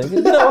clubbing. You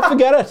know what?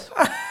 Forget it.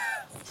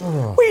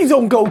 We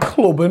don't go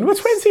clubbing. We're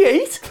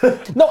 28.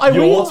 No,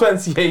 You're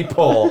 28,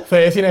 Paul.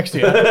 30 next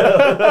year.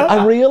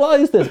 I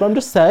realised this, but I'm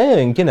just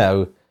saying,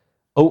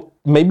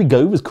 maybe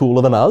Gove is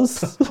cooler than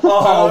us.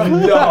 Oh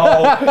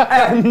no!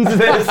 End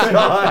this.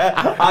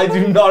 I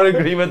do not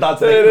agree with that.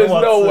 There is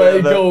no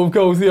way Gove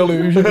goes the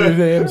Illusion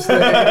Museum.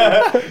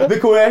 The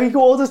query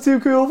quarter's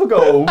too cool for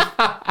Gove.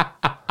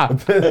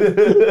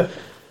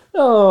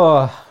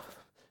 Oh,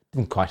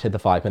 Didn't quite hit the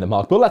 5-minute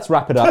mark, but let's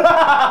wrap it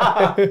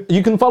up.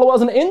 You can follow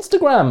us on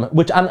Instagram,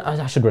 which and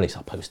I should really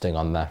start posting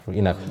on there.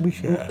 You know, We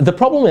should. the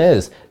problem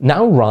is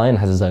now Ryan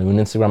has his own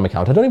Instagram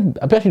account.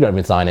 I bet you don't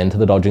even sign into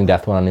the Dodging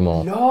Death one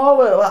anymore.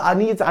 No, I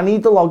need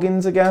the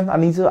logins again. I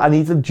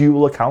need a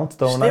dual account,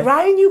 don't I? Hey,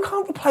 Ryan, you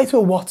can't reply to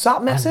a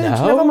WhatsApp message.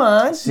 know. Never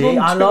mind. See, Run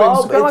I two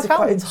know, Instagram it's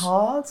accounts.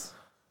 hard.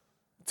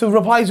 To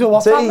reply to a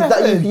WhatsApp See,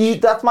 message.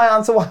 that's my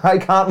answer why I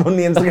can't run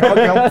the Instagram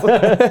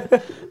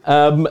account.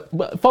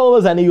 But follow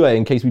us anyway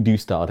in case we do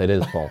start. It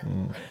is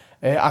fun.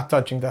 At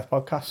Dodging Death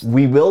Podcast.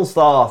 We will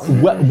start.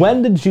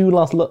 When did you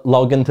last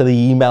log into the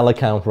email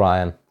account,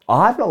 Ryan?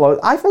 I've not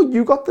logged. I thought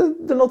you got the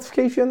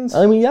notifications.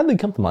 I mean, yeah, they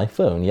come to my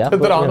phone, yeah. There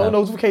but, are you no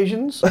know.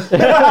 notifications.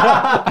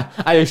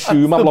 I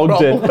assume I'm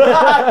logged in.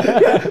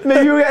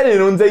 Maybe you were getting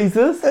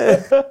inundated.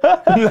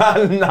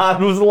 Nah, I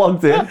was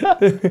logged in.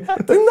 Didn't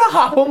that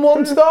happen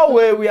once though,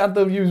 where we had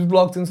the users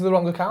logged into the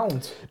wrong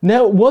account?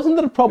 No, wasn't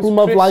there a problem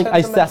Because of Chris like sent I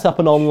a set up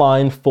an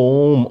online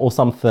form or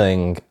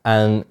something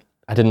and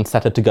I didn't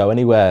set it to go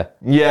anywhere?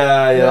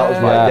 Yeah, that was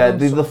right. Yeah.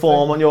 Yeah, the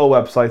form on your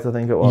website, I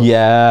think it was.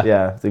 Yeah.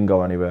 Yeah, didn't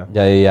go anywhere.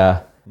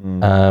 Yeah.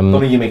 Don't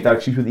think you make that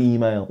excuse with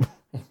email.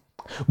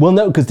 Well,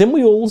 no, because didn't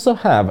we also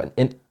have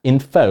an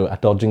info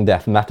at Dodging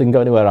Death and that didn't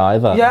go anywhere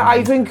either? Yeah,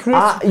 I think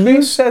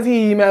Chris said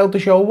he emailed the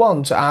show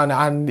once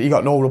and he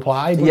got no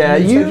reply. But Yeah,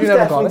 you said you've you never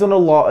got definitely it. done a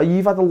lot.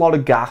 You've had a lot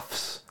of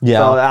gaffes. Yeah.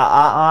 So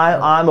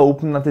I'm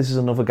open that this is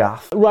another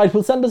gaff. Right,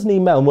 well, send us an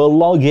email and we'll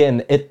log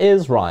in. It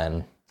is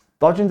Ryan.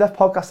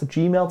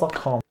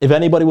 DodgingDeathPodcast@gmail.com. If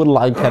anybody would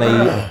like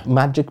any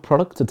magic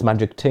products, it's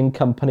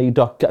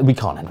magictingcompany.com. We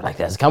can't end it like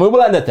this, can we?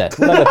 We'll end it there.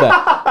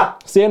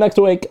 See you next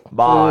week.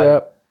 Bye. Yeah.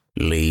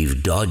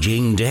 Leave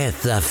Dodging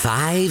Death a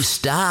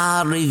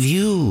 5-star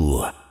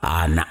review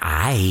on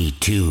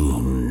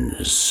iTunes.